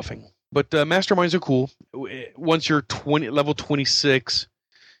and debuffing. But Masterminds are cool. Once you're level 26,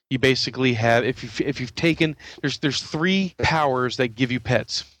 you basically have if you've taken there's 3 powers that give you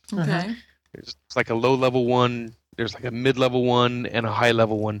pets. Okay. There's like a low level one, there's like a mid level one, and a high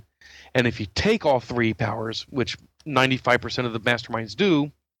level one. And if you take all 3 powers, which 95% of the Masterminds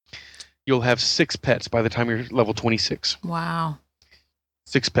do, you'll have 6 pets by the time you're level 26. Wow.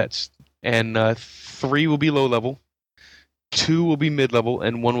 6 pets. And 3 will be low level, 2 will be mid level,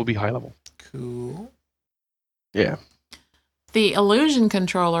 and 1 will be high level. Cool. Yeah. The Illusion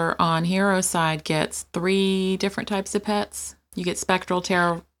controller on Hero side gets 3 different types of pets. You get Spectral,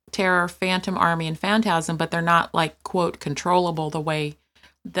 Terror, Phantom Army, and Phantasm, but they're not like, quote, controllable the way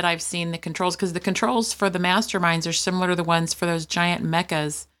that I've seen the controls, because the controls for the Masterminds are similar to the ones for those giant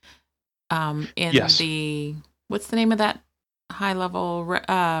mechas in the, what's the name of that high level?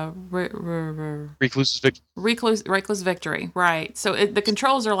 Recluse's Victory. Recluse Victory, right. So the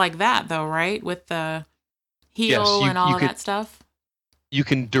controls are like that though, right? With the heal and all of that stuff? You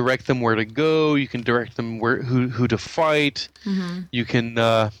can direct them where to go, you can direct them who to fight, you can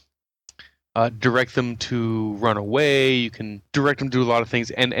direct them to run away. You can direct them to do a lot of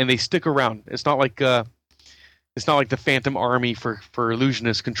things, and they stick around. It's not like the Phantom Army for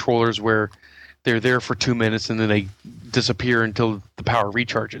illusionist controllers where they're there for 2 minutes and then they disappear until the power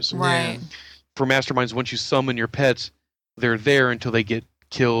recharges. Right. For Masterminds, once you summon your pets, they're there until they get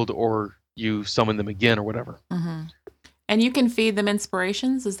killed or you summon them again or whatever. And you can feed them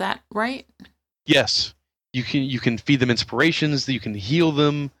inspirations. Is that right? Yes. You can feed them inspirations. You can heal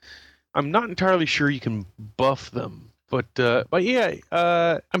them. I'm not entirely sure you can buff them, but yeah,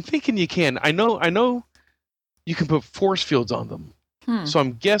 I'm thinking you can. I know you can put force fields on them, so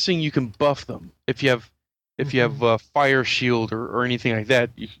I'm guessing you can buff them if you have fire shield or anything like that.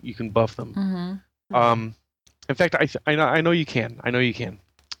 You can buff them. In fact, I know you can. I know you can.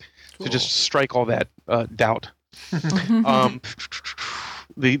 Cool. So just strike all that doubt.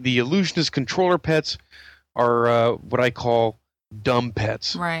 The illusionist controller pets are what I call dumb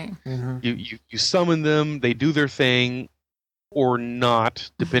pets. Right. You summon them, they do their thing, or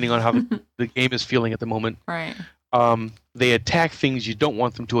not, depending on how the game is feeling at the moment. Right. They attack things you don't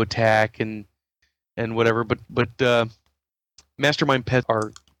want them to attack, and whatever. But mastermind pets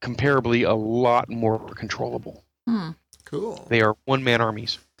are comparably a lot more controllable. Cool. They are one-man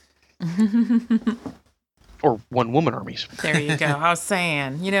armies. Or one-woman armies. There you go. I was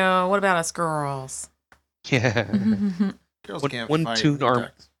saying, what about us girls? Yeah. Girls can't one fight. tune arm.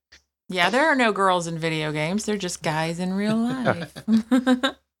 Yeah, there are no girls in video games. They're just guys in real life.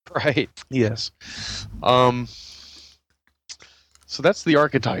 Right. Yes. So that's the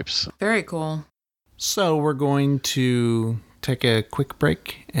archetypes. Very cool. So we're going to take a quick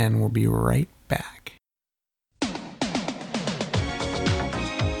break, and we'll be right back.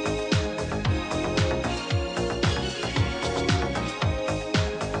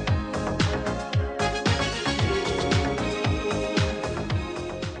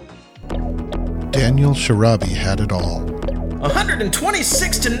 Daniel Sharabi had it all.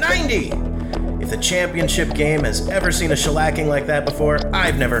 126 to 90! If the championship game has ever seen a shellacking like that before,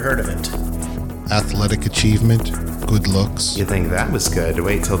 I've never heard of it. Athletic achievement, good looks, You think that was good?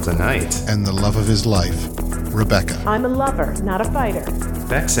 Wait till tonight. and the love of his life, Rebecca. I'm a lover, not a fighter.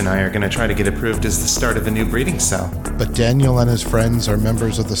 Bex and I are going to try to get approved as the start of a new breeding cell. But Daniel and his friends are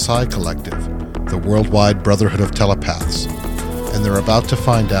members of the Psi Collective, the worldwide brotherhood of telepaths. And they're about to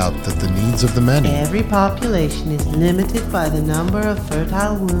find out that the needs of the many... Every population is limited by the number of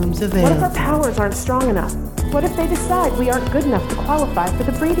fertile wombs available. What if our powers aren't strong enough? What if they decide we aren't good enough to qualify for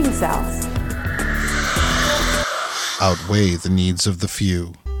the breeding cells? outweigh the needs of the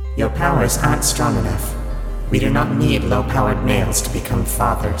few. Your powers aren't strong enough. We do not need low-powered males to become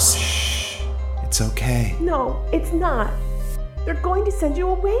fathers. Shh. It's okay. No, it's not. They're going to send you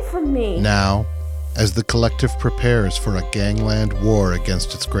away from me. Now, as the collective prepares for a gangland war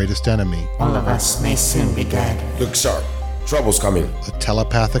against its greatest enemy, all of us may soon be dead. Look sharp. Trouble's coming. A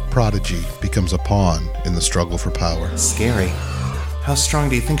telepathic prodigy becomes a pawn in the struggle for power. Scary. How strong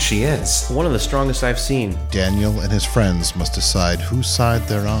do you think she is? One of the strongest I've seen. Daniel and his friends must decide whose side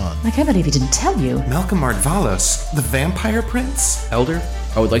they're on. I can't believe he didn't tell you. Malcolm Ardvalos, the vampire prince? Elder,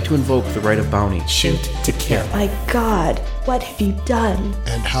 I would like to invoke the right of bounty. Shoot to kill. My God, what have you done?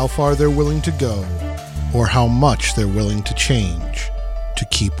 And how far they're willing to go, or how much they're willing to change to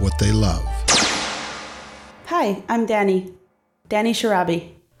keep what they love. Hi, I'm Danny. Danny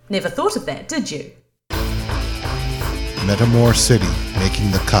Sharabi. Never thought of that, did you? Metamor City,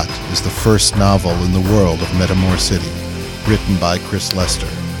 Making the Cut, is the first novel in the world of Metamor City, written by Chris Lester,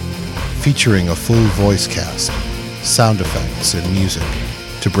 featuring a full voice cast, sound effects, and music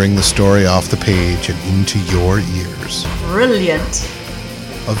to bring the story off the page and into your ears. Brilliant.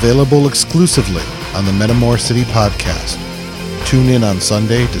 Available exclusively on the Metamor City podcast. Tune in on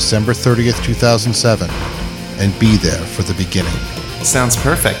Sunday, December 30th, 2007, and be there for the beginning. Sounds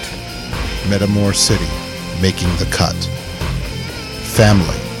perfect. Metamor City, Making the Cut.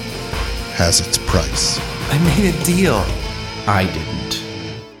 Family has its price. I made a deal. I didn't.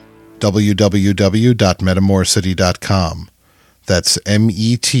 www.metamorcity.com. That's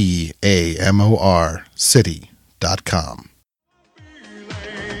METAMOR City.com.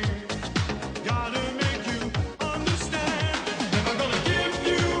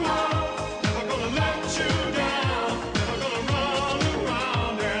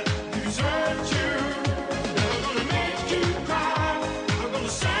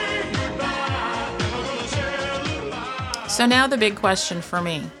 So now the big question for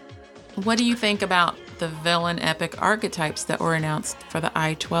me. What do you think about the villain epic archetypes that were announced for the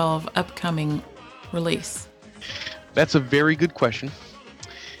I-12 upcoming release? That's a very good question.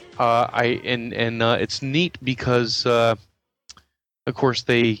 It's neat because, of course,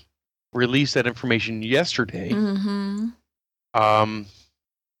 they released that information yesterday. Mm-hmm.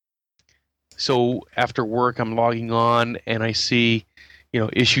 So after work, I'm logging on and I see,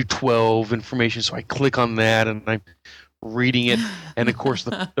 issue 12 information. So I click on that and I'm reading it, and of course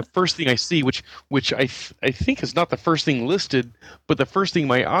the first thing I see, which I think is not the first thing listed, but the first thing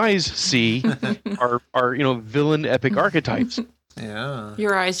my eyes see are villain epic archetypes. Yeah.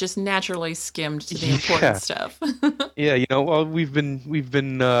 Your eyes just naturally skimmed to the important stuff. Yeah, well, we've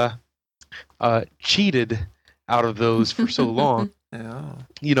been cheated out of those for so long. Yeah.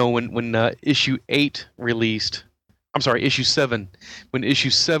 When issue 8 released, I'm sorry, issue 7. When issue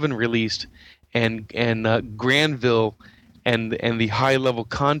 7 released, and Granville and the high level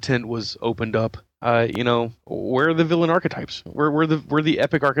content was opened up. Where are the villain archetypes? Where the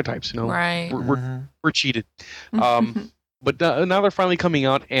epic archetypes? Right. We're cheated. But now they're finally coming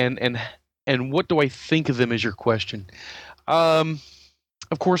out, and what do I think of them is your question.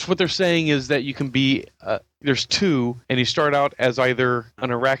 Of course, what they're saying is that you can be there's 2, and you start out as either an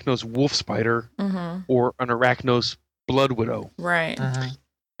Arachnos wolf spider or an Arachnos blood widow. Right.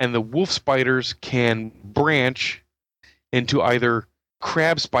 And the wolf spiders can branch into either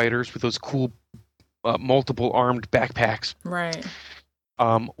crab spiders with those cool multiple armed backpacks. Right.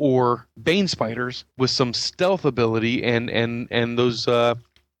 Or bane spiders with some stealth ability and those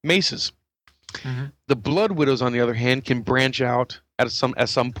maces. The blood widows, on the other hand, can branch out at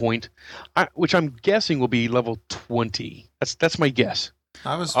some point, which I'm guessing will be level 20. That's my guess.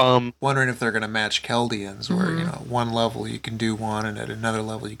 I was wondering if they're going to match Keldians, where one level you can do one, and at another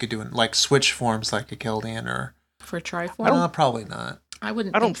level you could do like switch forms like a Keldian, or for Triform. Probably not. I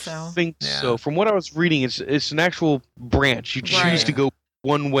wouldn't. I don't think so. From what I was reading, it's an actual branch. You choose to go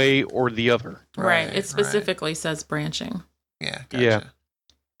one way or the other. Right. It specifically says branching. Yeah. Gotcha. Yeah.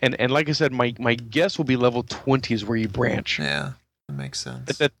 And like I said, my guess will be level 20 is where you branch. Yeah. That makes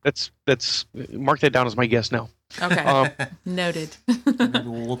sense. That's mark that down as my guess now. Okay. Noted. Maybe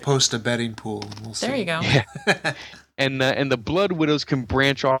we'll post a betting pool. And we'll see. There you go. Yeah. And the blood widows can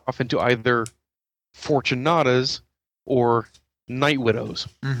branch off into either Fortunatas or night widows.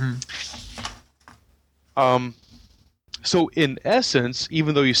 So in essence,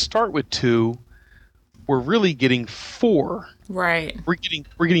 even though you start with 2, we're really getting 4. Right. We're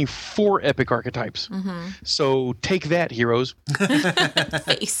getting 4 epic archetypes. So take that, heroes.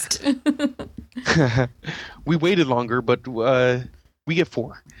 Faced. We waited longer, but we get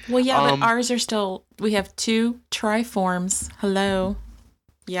 4. Well, yeah, but ours are still. We have 2 triforms. Hello.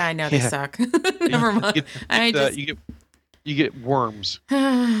 Yeah, I know they suck. Never mind. You get worms.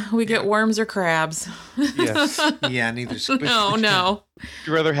 We get worms or crabs. Yes. Yeah, neither. No.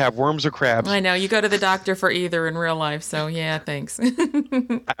 You'd rather have worms or crabs. I know. You go to the doctor for either in real life, so yeah, thanks.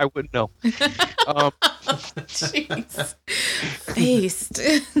 I wouldn't know. Jeez. Faced.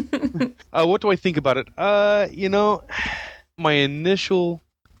 What do I think about it? My initial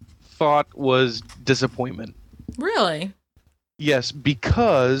thought was disappointment. Really? Yes,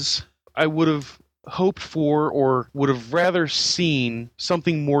 because I would have hoped for or would have rather seen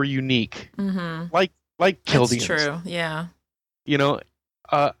something more unique, like Keldians. That's true. Yeah.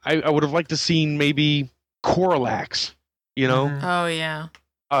 I would have liked to seen maybe Coralax. Oh yeah.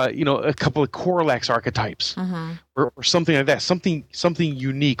 A couple of Coralax archetypes, or something like that. Something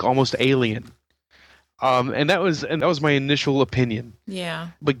unique, almost alien. And that was my initial opinion. Yeah.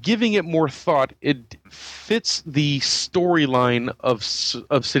 But giving it more thought, it fits the storyline of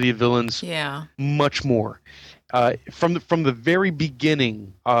City of Villains. Yeah. Much more. From the very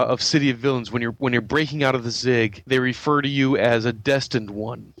beginning of City of Villains, when you're breaking out of the Zig, they refer to you as a destined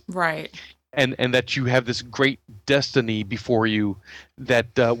one. Right. And that you have this great destiny before you that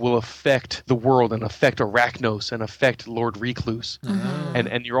will affect the world and affect Arachnos and affect Lord Recluse.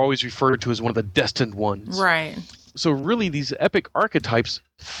 And you're always referred to as one of the destined ones. Right. So really, these epic archetypes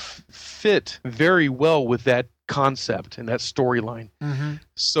fit very well with that concept and that storyline.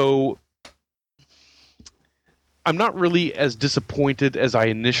 So I'm not really as disappointed as I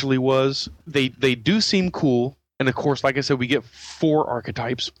initially was. They do seem cool. And of course, like I said, we get 4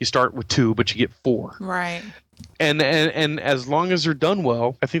 archetypes. You start with 2, but you get 4. Right. And as long as they're done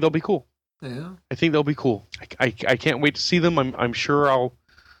well, I think they'll be cool. Yeah. I think they'll be cool. I can't wait to see them. I'm sure I'll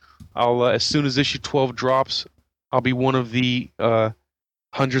as soon as issue 12 drops, I'll be one of the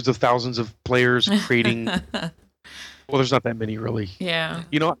hundreds of thousands of players creating. Well, there's not that many really. Yeah.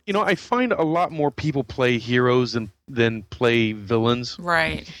 I find a lot more people play heroes than play villains.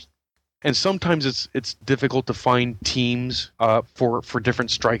 Right. And sometimes it's difficult to find teams for different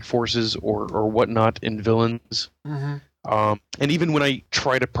strike forces or whatnot in villains. And even when I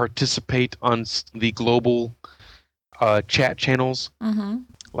try to participate on the global chat channels,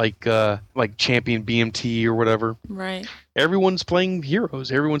 like Champion BMT or whatever, right? Everyone's playing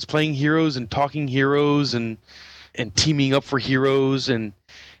heroes. Everyone's playing heroes and talking heroes and teaming up for heroes and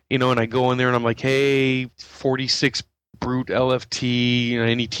and I go in there and I'm like, hey, 46. Brute LFT,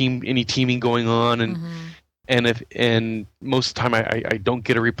 any teaming going on, and most of the time I don't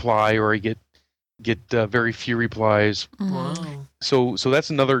get a reply or I get get very few replies. Wow. So that's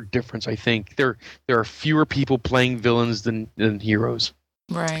another difference, I think. There are fewer people playing villains than heroes.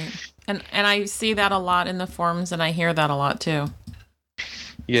 Right. And I see that a lot in the forums, and I hear that a lot too.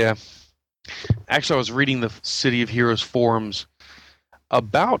 Yeah. Actually, I was reading the City of Heroes forums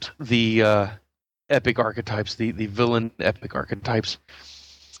about the epic archetypes, the villain epic archetypes.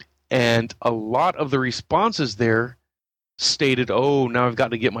 And a lot of the responses there stated, oh, now I've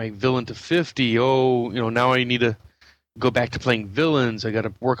got to get my villain to 50. Oh, now I need to go back to playing villains. I got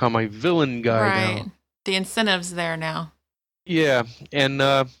to work on my villain guy now. The incentive's there now. Yeah, and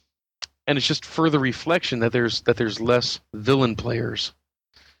it's just further reflection that there's less villain players,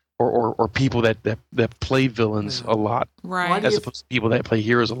 or people that play villains a lot, right? As opposed to people that play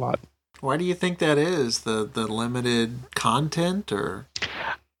heroes a lot. Why do you think that is? The limited content, or?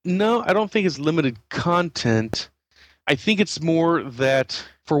 No, I don't think it's limited content. I think it's more that,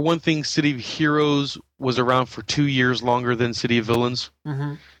 for one thing, City of Heroes was around for 2 years longer than City of Villains,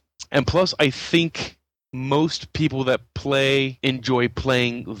 and plus, I think most people that play enjoy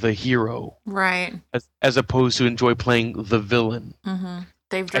playing the hero, right, as opposed to enjoy playing the villain.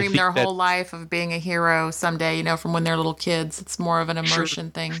 They've dreamed their whole life of being a hero someday, from when they're little kids. It's more of an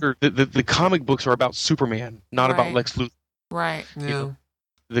immersion thing. Sure. The comic books are about Superman, not about Lex Luthor. Right. Yeah.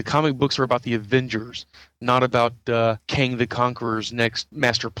 The comic books are about the Avengers, not about Kang the Conqueror's next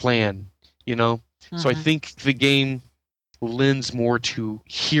master plan. So I think the game lends more to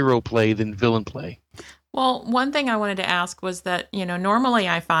hero play than villain play. Well, one thing I wanted to ask was that, normally,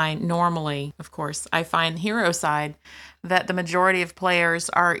 of course, I find hero side that the majority of players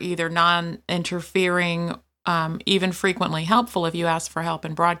are either non-interfering, even frequently helpful. If you ask for help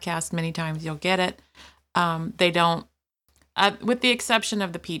in broadcast, many times you'll get it. They don't, with the exception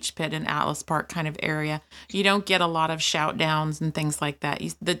of the Peach Pit in Atlas Park kind of area, you don't get a lot of shout downs and things like that.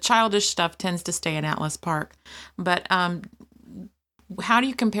 The childish stuff tends to stay in Atlas Park. But how do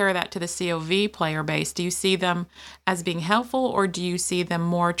you compare that to the COV player base? Do you see them as being helpful, or do you see them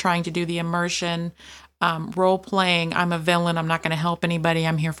more trying to do the immersion, role-playing, I'm a villain, I'm not going to help anybody,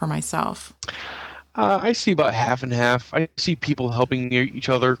 I'm here for myself? I see about half and half. I see people helping each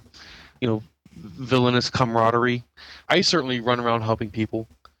other, villainous camaraderie. I certainly run around helping people.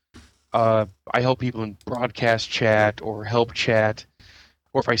 I help people in broadcast chat or help chat,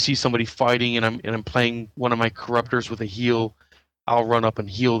 or if I see somebody fighting and I'm playing one of my corruptors with a heal, I'll run up and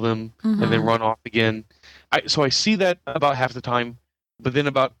heal them and then run off again. So I see that about half the time, but then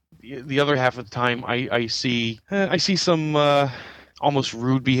about the other half of the time, I see some almost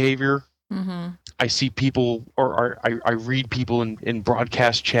rude behavior. I see people, or I read people in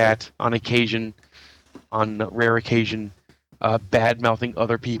broadcast chat on occasion, on rare occasion, bad-mouthing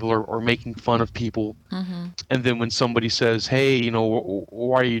other people or making fun of people. And then when somebody says, hey,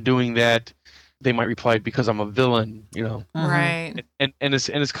 why are you doing that? They might reply, because I'm a villain, Right. And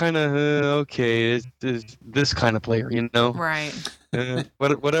it's kind of, okay, it's this kind of player, Right.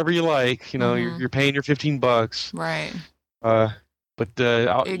 Whatever you like, you're paying your $15. Right. But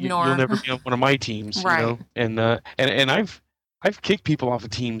Ignore. you'll never be on one of my teams, right. And I've kicked people off of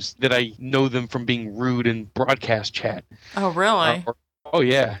teams that I know them from being rude in broadcast chat. Oh, really? Oh,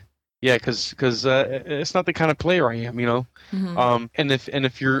 yeah. Yeah, because it's not the kind of player I am, And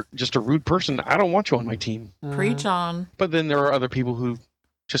if you're just a rude person, I don't want you on my team. Preach on. But then there are other people who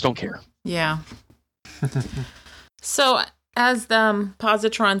just don't care. Yeah. So, as the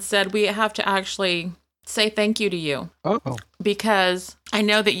Positron said, we have to actually say thank you to you. Oh. Because I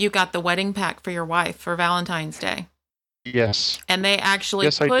know that you got the wedding pack for your wife for Valentine's Day. Yes. And they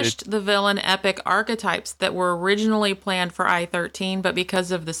actually pushed the villain epic archetypes that were originally planned for I-13, but because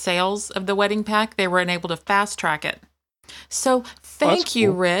of the sales of the wedding pack, they were unable to fast track it. So thank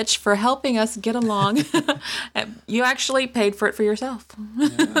you, Rich, for helping us get along. You actually paid for it for yourself.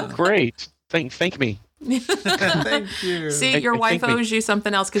 Yeah. Great. Thank me. Thank you. See, your wife owes you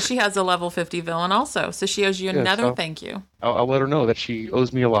something else because she has a level 50 villain also. So she owes you another thank you. I'll let her know that she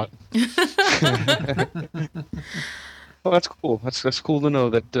owes me a lot. Well, that's cool. That's cool to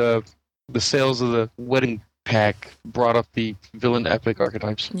know that the sales of the wedding pack brought up the villain epic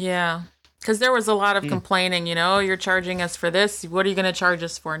archetypes. Yeah, because there was a lot of complaining. You're charging us for this. What are you going to charge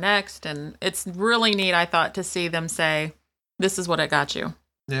us for next? And it's really neat, I thought, to see them say, "This is what I got you."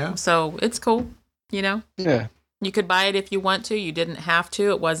 Yeah. So it's cool. Yeah. You could buy it if you want to. You didn't have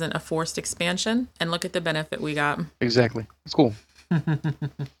to. It wasn't a forced expansion. And look at the benefit we got. Exactly. It's cool.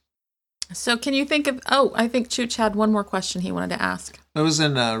 So can you think of... Oh, I think Chooch had one more question he wanted to ask. It was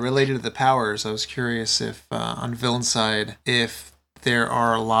related to the powers. I was curious if, on villain side, if there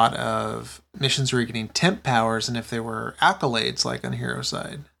are a lot of missions where you're getting temp powers and if there were accolades like on hero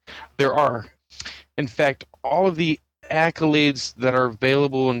side. There are. In fact, all of the accolades that are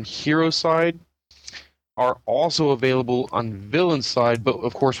available on hero side are also available on villain side, but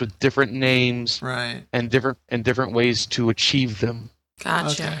of course with different names, right, and different ways to achieve them.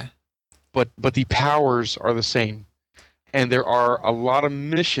 Gotcha. Okay. But the powers are the same, and there are a lot of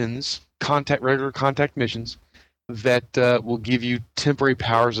missions, regular contact missions, that will give you temporary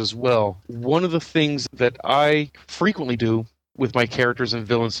powers as well. One of the things that I frequently do with my characters in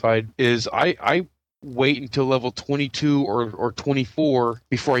villain side is I wait until level 22 or 24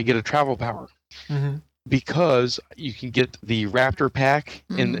 before I get a travel power. Mm-hmm. Because you can get the Raptor pack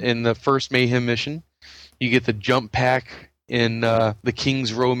in the first Mayhem mission. You get the Jump pack in the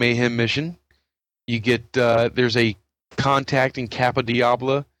King's Row Mayhem mission. You get there's a Contact in Kappa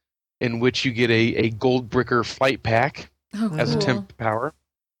Diabla, in which you get a Goldbricker flight pack as a temp power.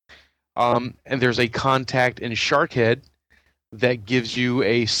 And there's a Contact in Sharkhead that gives you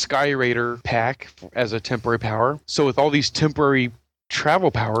a Sky Raider pack as a temporary power. So with all these temporary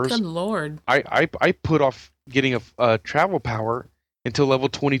travel powers, good lord, I put off getting a travel power until level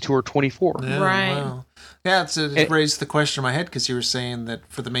 22 or 24. Yeah, right. Wow. Yeah, it raised the question in my head because you were saying that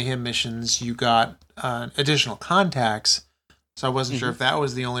for the Mayhem missions you got additional contacts, so I wasn't sure if that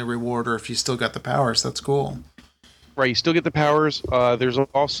was the only reward or if you still got the powers. That's cool. Right, you still get the powers. There's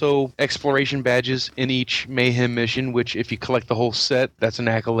also exploration badges in each Mayhem mission, which if you collect the whole set, that's an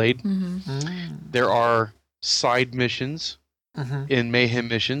accolade. There are side missions in Mayhem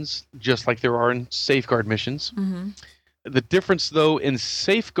missions, just like there are in Safeguard missions. The difference, though, in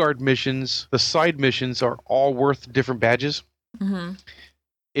Safeguard missions, the side missions are all worth different badges.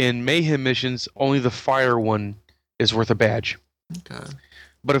 In Mayhem missions, only the fire one is worth a badge. Okay.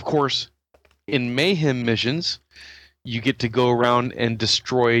 But of course, in Mayhem missions, you get to go around and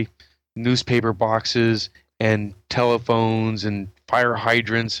destroy newspaper boxes and telephones and fire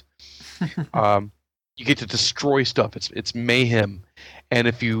hydrants. You get to destroy stuff. It's mayhem, and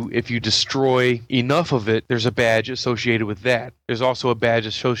if you destroy enough of it, there's a badge associated with that. There's also a badge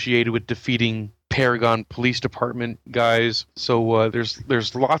associated with defeating Paragon Police Department guys. So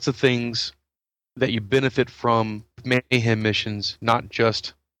there's lots of things that you benefit from mayhem missions, not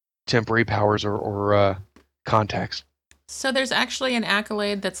just temporary powers or contacts. So there's actually an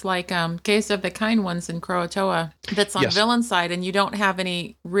accolade that's like Case of the Kind Ones in Croatoa that's on villain side, and you don't have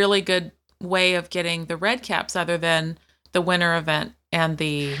any really good way of getting the red caps other than the winter event and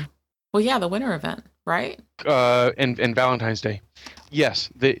the winter event, right? And Valentine's Day. Yes,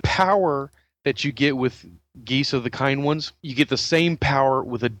 the power that you get with Geese of the Kind Ones, you get the same power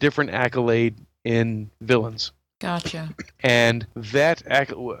with a different accolade in villains. Gotcha. And that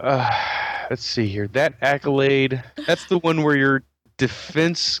let's see here. That accolade, that's the one where your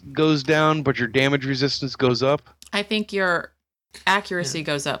defense goes down, but your damage resistance goes up. I think your accuracy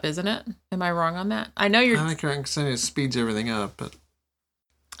goes up, isn't it? Am I wrong on that? I know you're... I think it speeds everything up, but...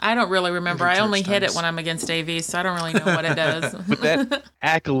 I don't really remember. I only hit it when I'm against AV, so I don't really know what it does. But that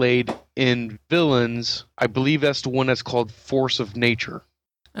accolade in villains, I believe that's the one that's called Force of Nature.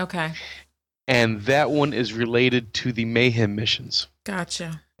 Okay. And that one is related to the Mayhem missions.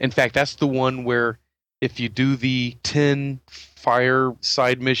 Gotcha. In fact, that's the one where if you do the 10 fire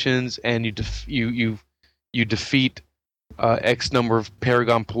side missions and you defeat X number of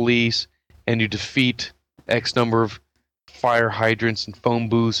Paragon Police and you defeat X number of fire hydrants and phone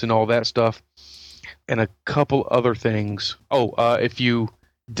booths and all that stuff, and a couple other things. If you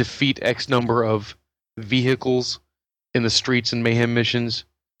defeat X number of vehicles in the streets and Mayhem missions,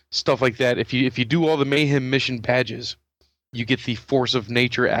 stuff like that. If you do all the Mayhem mission badges, you get the Force of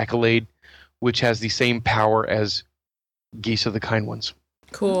Nature accolade, which has the same power as Geese of the Kind Ones.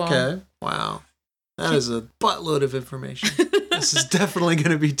 Cool. Okay. Wow. That is a buttload of information. This is definitely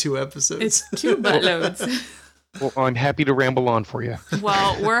going to be 2 episodes. It's 2 buttloads. Well, I'm happy to ramble on for you.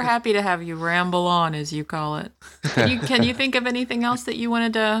 Well, we're happy to have you ramble on, as you call it. Can you think of anything else that you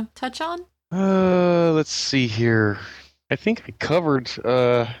wanted to touch on? Let's see here. I think I covered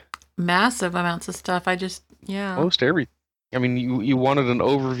massive amounts of stuff. Most everything. I mean, you wanted an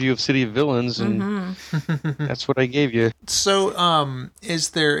overview of City of Villains, and that's what I gave you. So,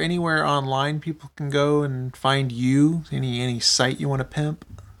 is there anywhere online people can go and find you? Any site you want to pimp?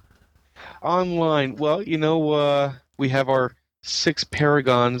 Online, well, we have our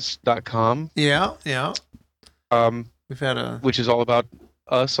 6paragons.com. Yeah. We've had which is all about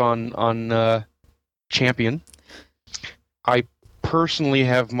us on Champion. I personally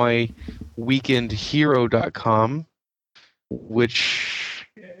have my weekendhero.com, which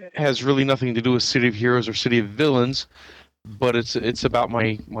has really nothing to do with City of Heroes or City of Villains, but it's about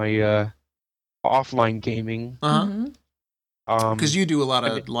my offline gaming. Because you do a lot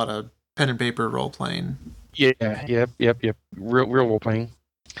of pen and paper role playing. Yeah, yep. Real role playing.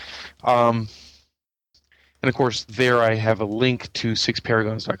 And of course, there I have a link to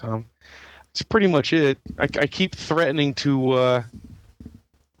sixparagons.com. That's pretty much it. I keep threatening to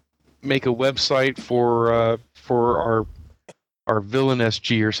make a website for our villain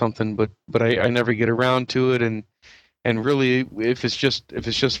SG or something, but I never get around to it. And really, if it's just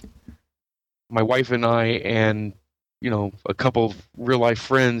my wife and I and a couple of real life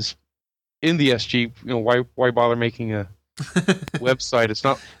friends in the SG, why bother making a website? It's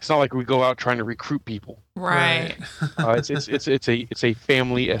not like we go out trying to recruit people. Right. It's a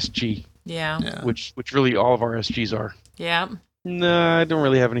family SG. Yeah. Which really all of our SGs are. Yeah. No, I don't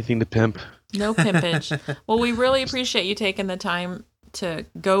really have anything to pimp. No pimpage. Well, we really appreciate you taking the time to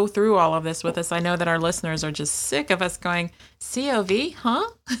go through all of this with us. I know that our listeners are just sick of us going, COV, huh?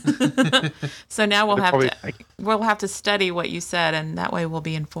 So now we'll have to study what you said, and that way we'll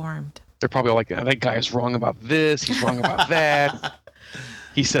be informed. They're probably like, that guy is wrong about this. He's wrong about that.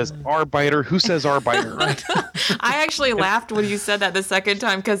 He says Arbiter. Who says Arbiter? Right? I actually laughed when you said that the second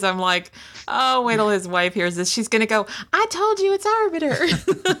time because I'm like, oh, wait till his wife hears this. She's going to go, I told you it's Arbiter.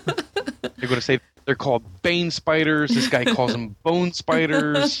 They're going to say they're called Bane spiders. This guy calls them Bone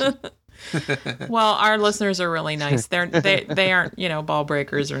spiders. Well, our listeners are really nice. They aren't, ball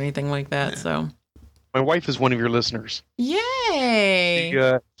breakers or anything like that. So my wife is one of your listeners.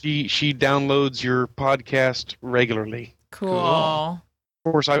 Yay! She downloads your podcast regularly. Cool.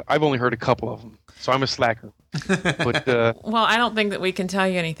 Of course, I've only heard a couple of them, so I'm a slacker. But well, I don't think that we can tell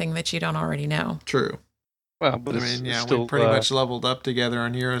you anything that you don't already know. True. Well, but we pretty much leveled up together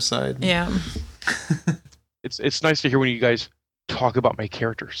on Hero's side. Yeah. It's nice to hear when you guys talk about my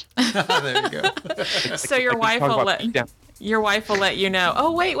characters. There you go. So your wife will let you know.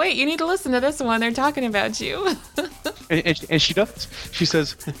 Oh, wait, you need to listen to this one. They're talking about you. and she does. She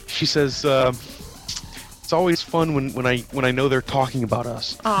says. It's always fun when I know they're talking about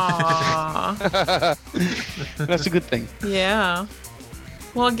us. Aww. That's a good thing. Yeah.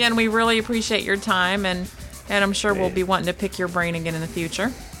 Well, again, we really appreciate your time, and I'm sure we'll be wanting to pick your brain again in the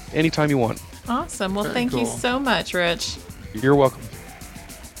future. Anytime you want. Awesome. Well, thank you so much, Rich. You're welcome.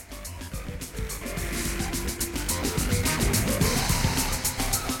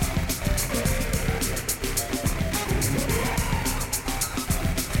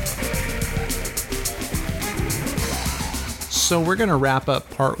 So we're going to wrap up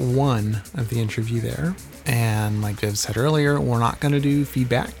part 1 of the interview there. And like Viv said earlier, we're not going to do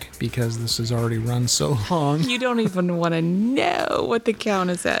feedback because this has already run so long. You don't even want to know what the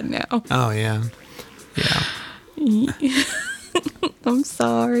count is at now. Oh, yeah. Yeah. I'm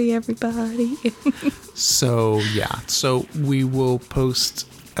sorry, everybody. So we will post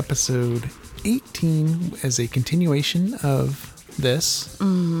episode 18 as a continuation of this.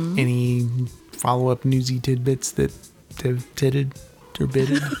 Mm-hmm. Any follow-up newsy tidbits that have titted or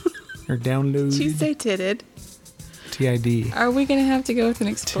bitted or downloaded? Did you say titted? TID. Are we going to have to go with an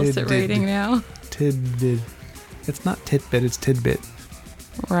explicit rating now? Tidbit. It's not titbit, it's tidbit.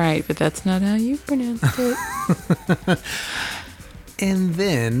 Right, but that's not how you pronounced it. And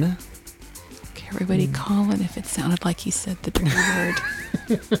then... Okay, everybody call in if it sounded like he said the dirty word.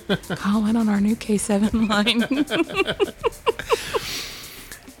 Call in on our new K7 line.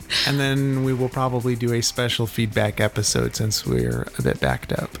 And then we will probably do a special feedback episode since we're a bit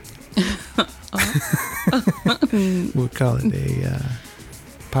backed up. We'll call it a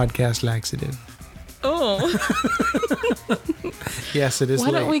podcast laxative. Oh. Yes, it is.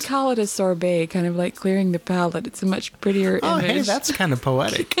 Why don't we call it a sorbet, kind of like clearing the palate? It's a much prettier image. Oh, hey, that's kind of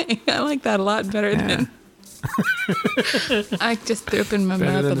poetic. I like that a lot better than... I just threw up in my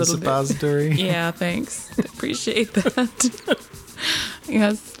mouth a little suppository. bit. Yeah, thanks. Appreciate that.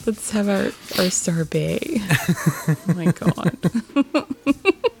 Yes, let's have our sorbet. Oh my God.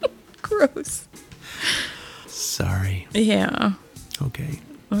 Gross. Sorry. Yeah. Okay.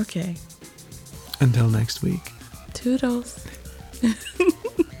 Until next week. Toodles.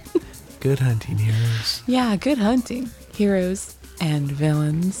 Good hunting, heroes. Yeah, good hunting. Heroes and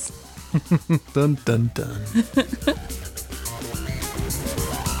villains. Dun dun dun.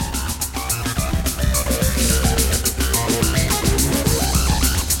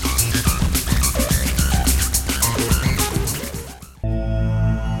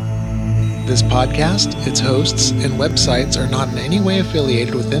 This podcast, its hosts, and websites are not in any way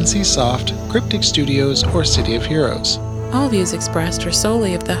affiliated with NCSoft, Cryptic Studios, or City of Heroes. All views expressed are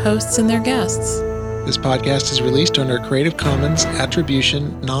solely of the hosts and their guests. This podcast is released under a Creative Commons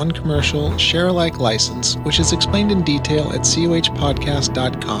Attribution, Non-Commercial, Share-alike license, which is explained in detail at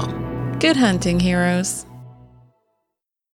cohpodcast.com. Good hunting, heroes.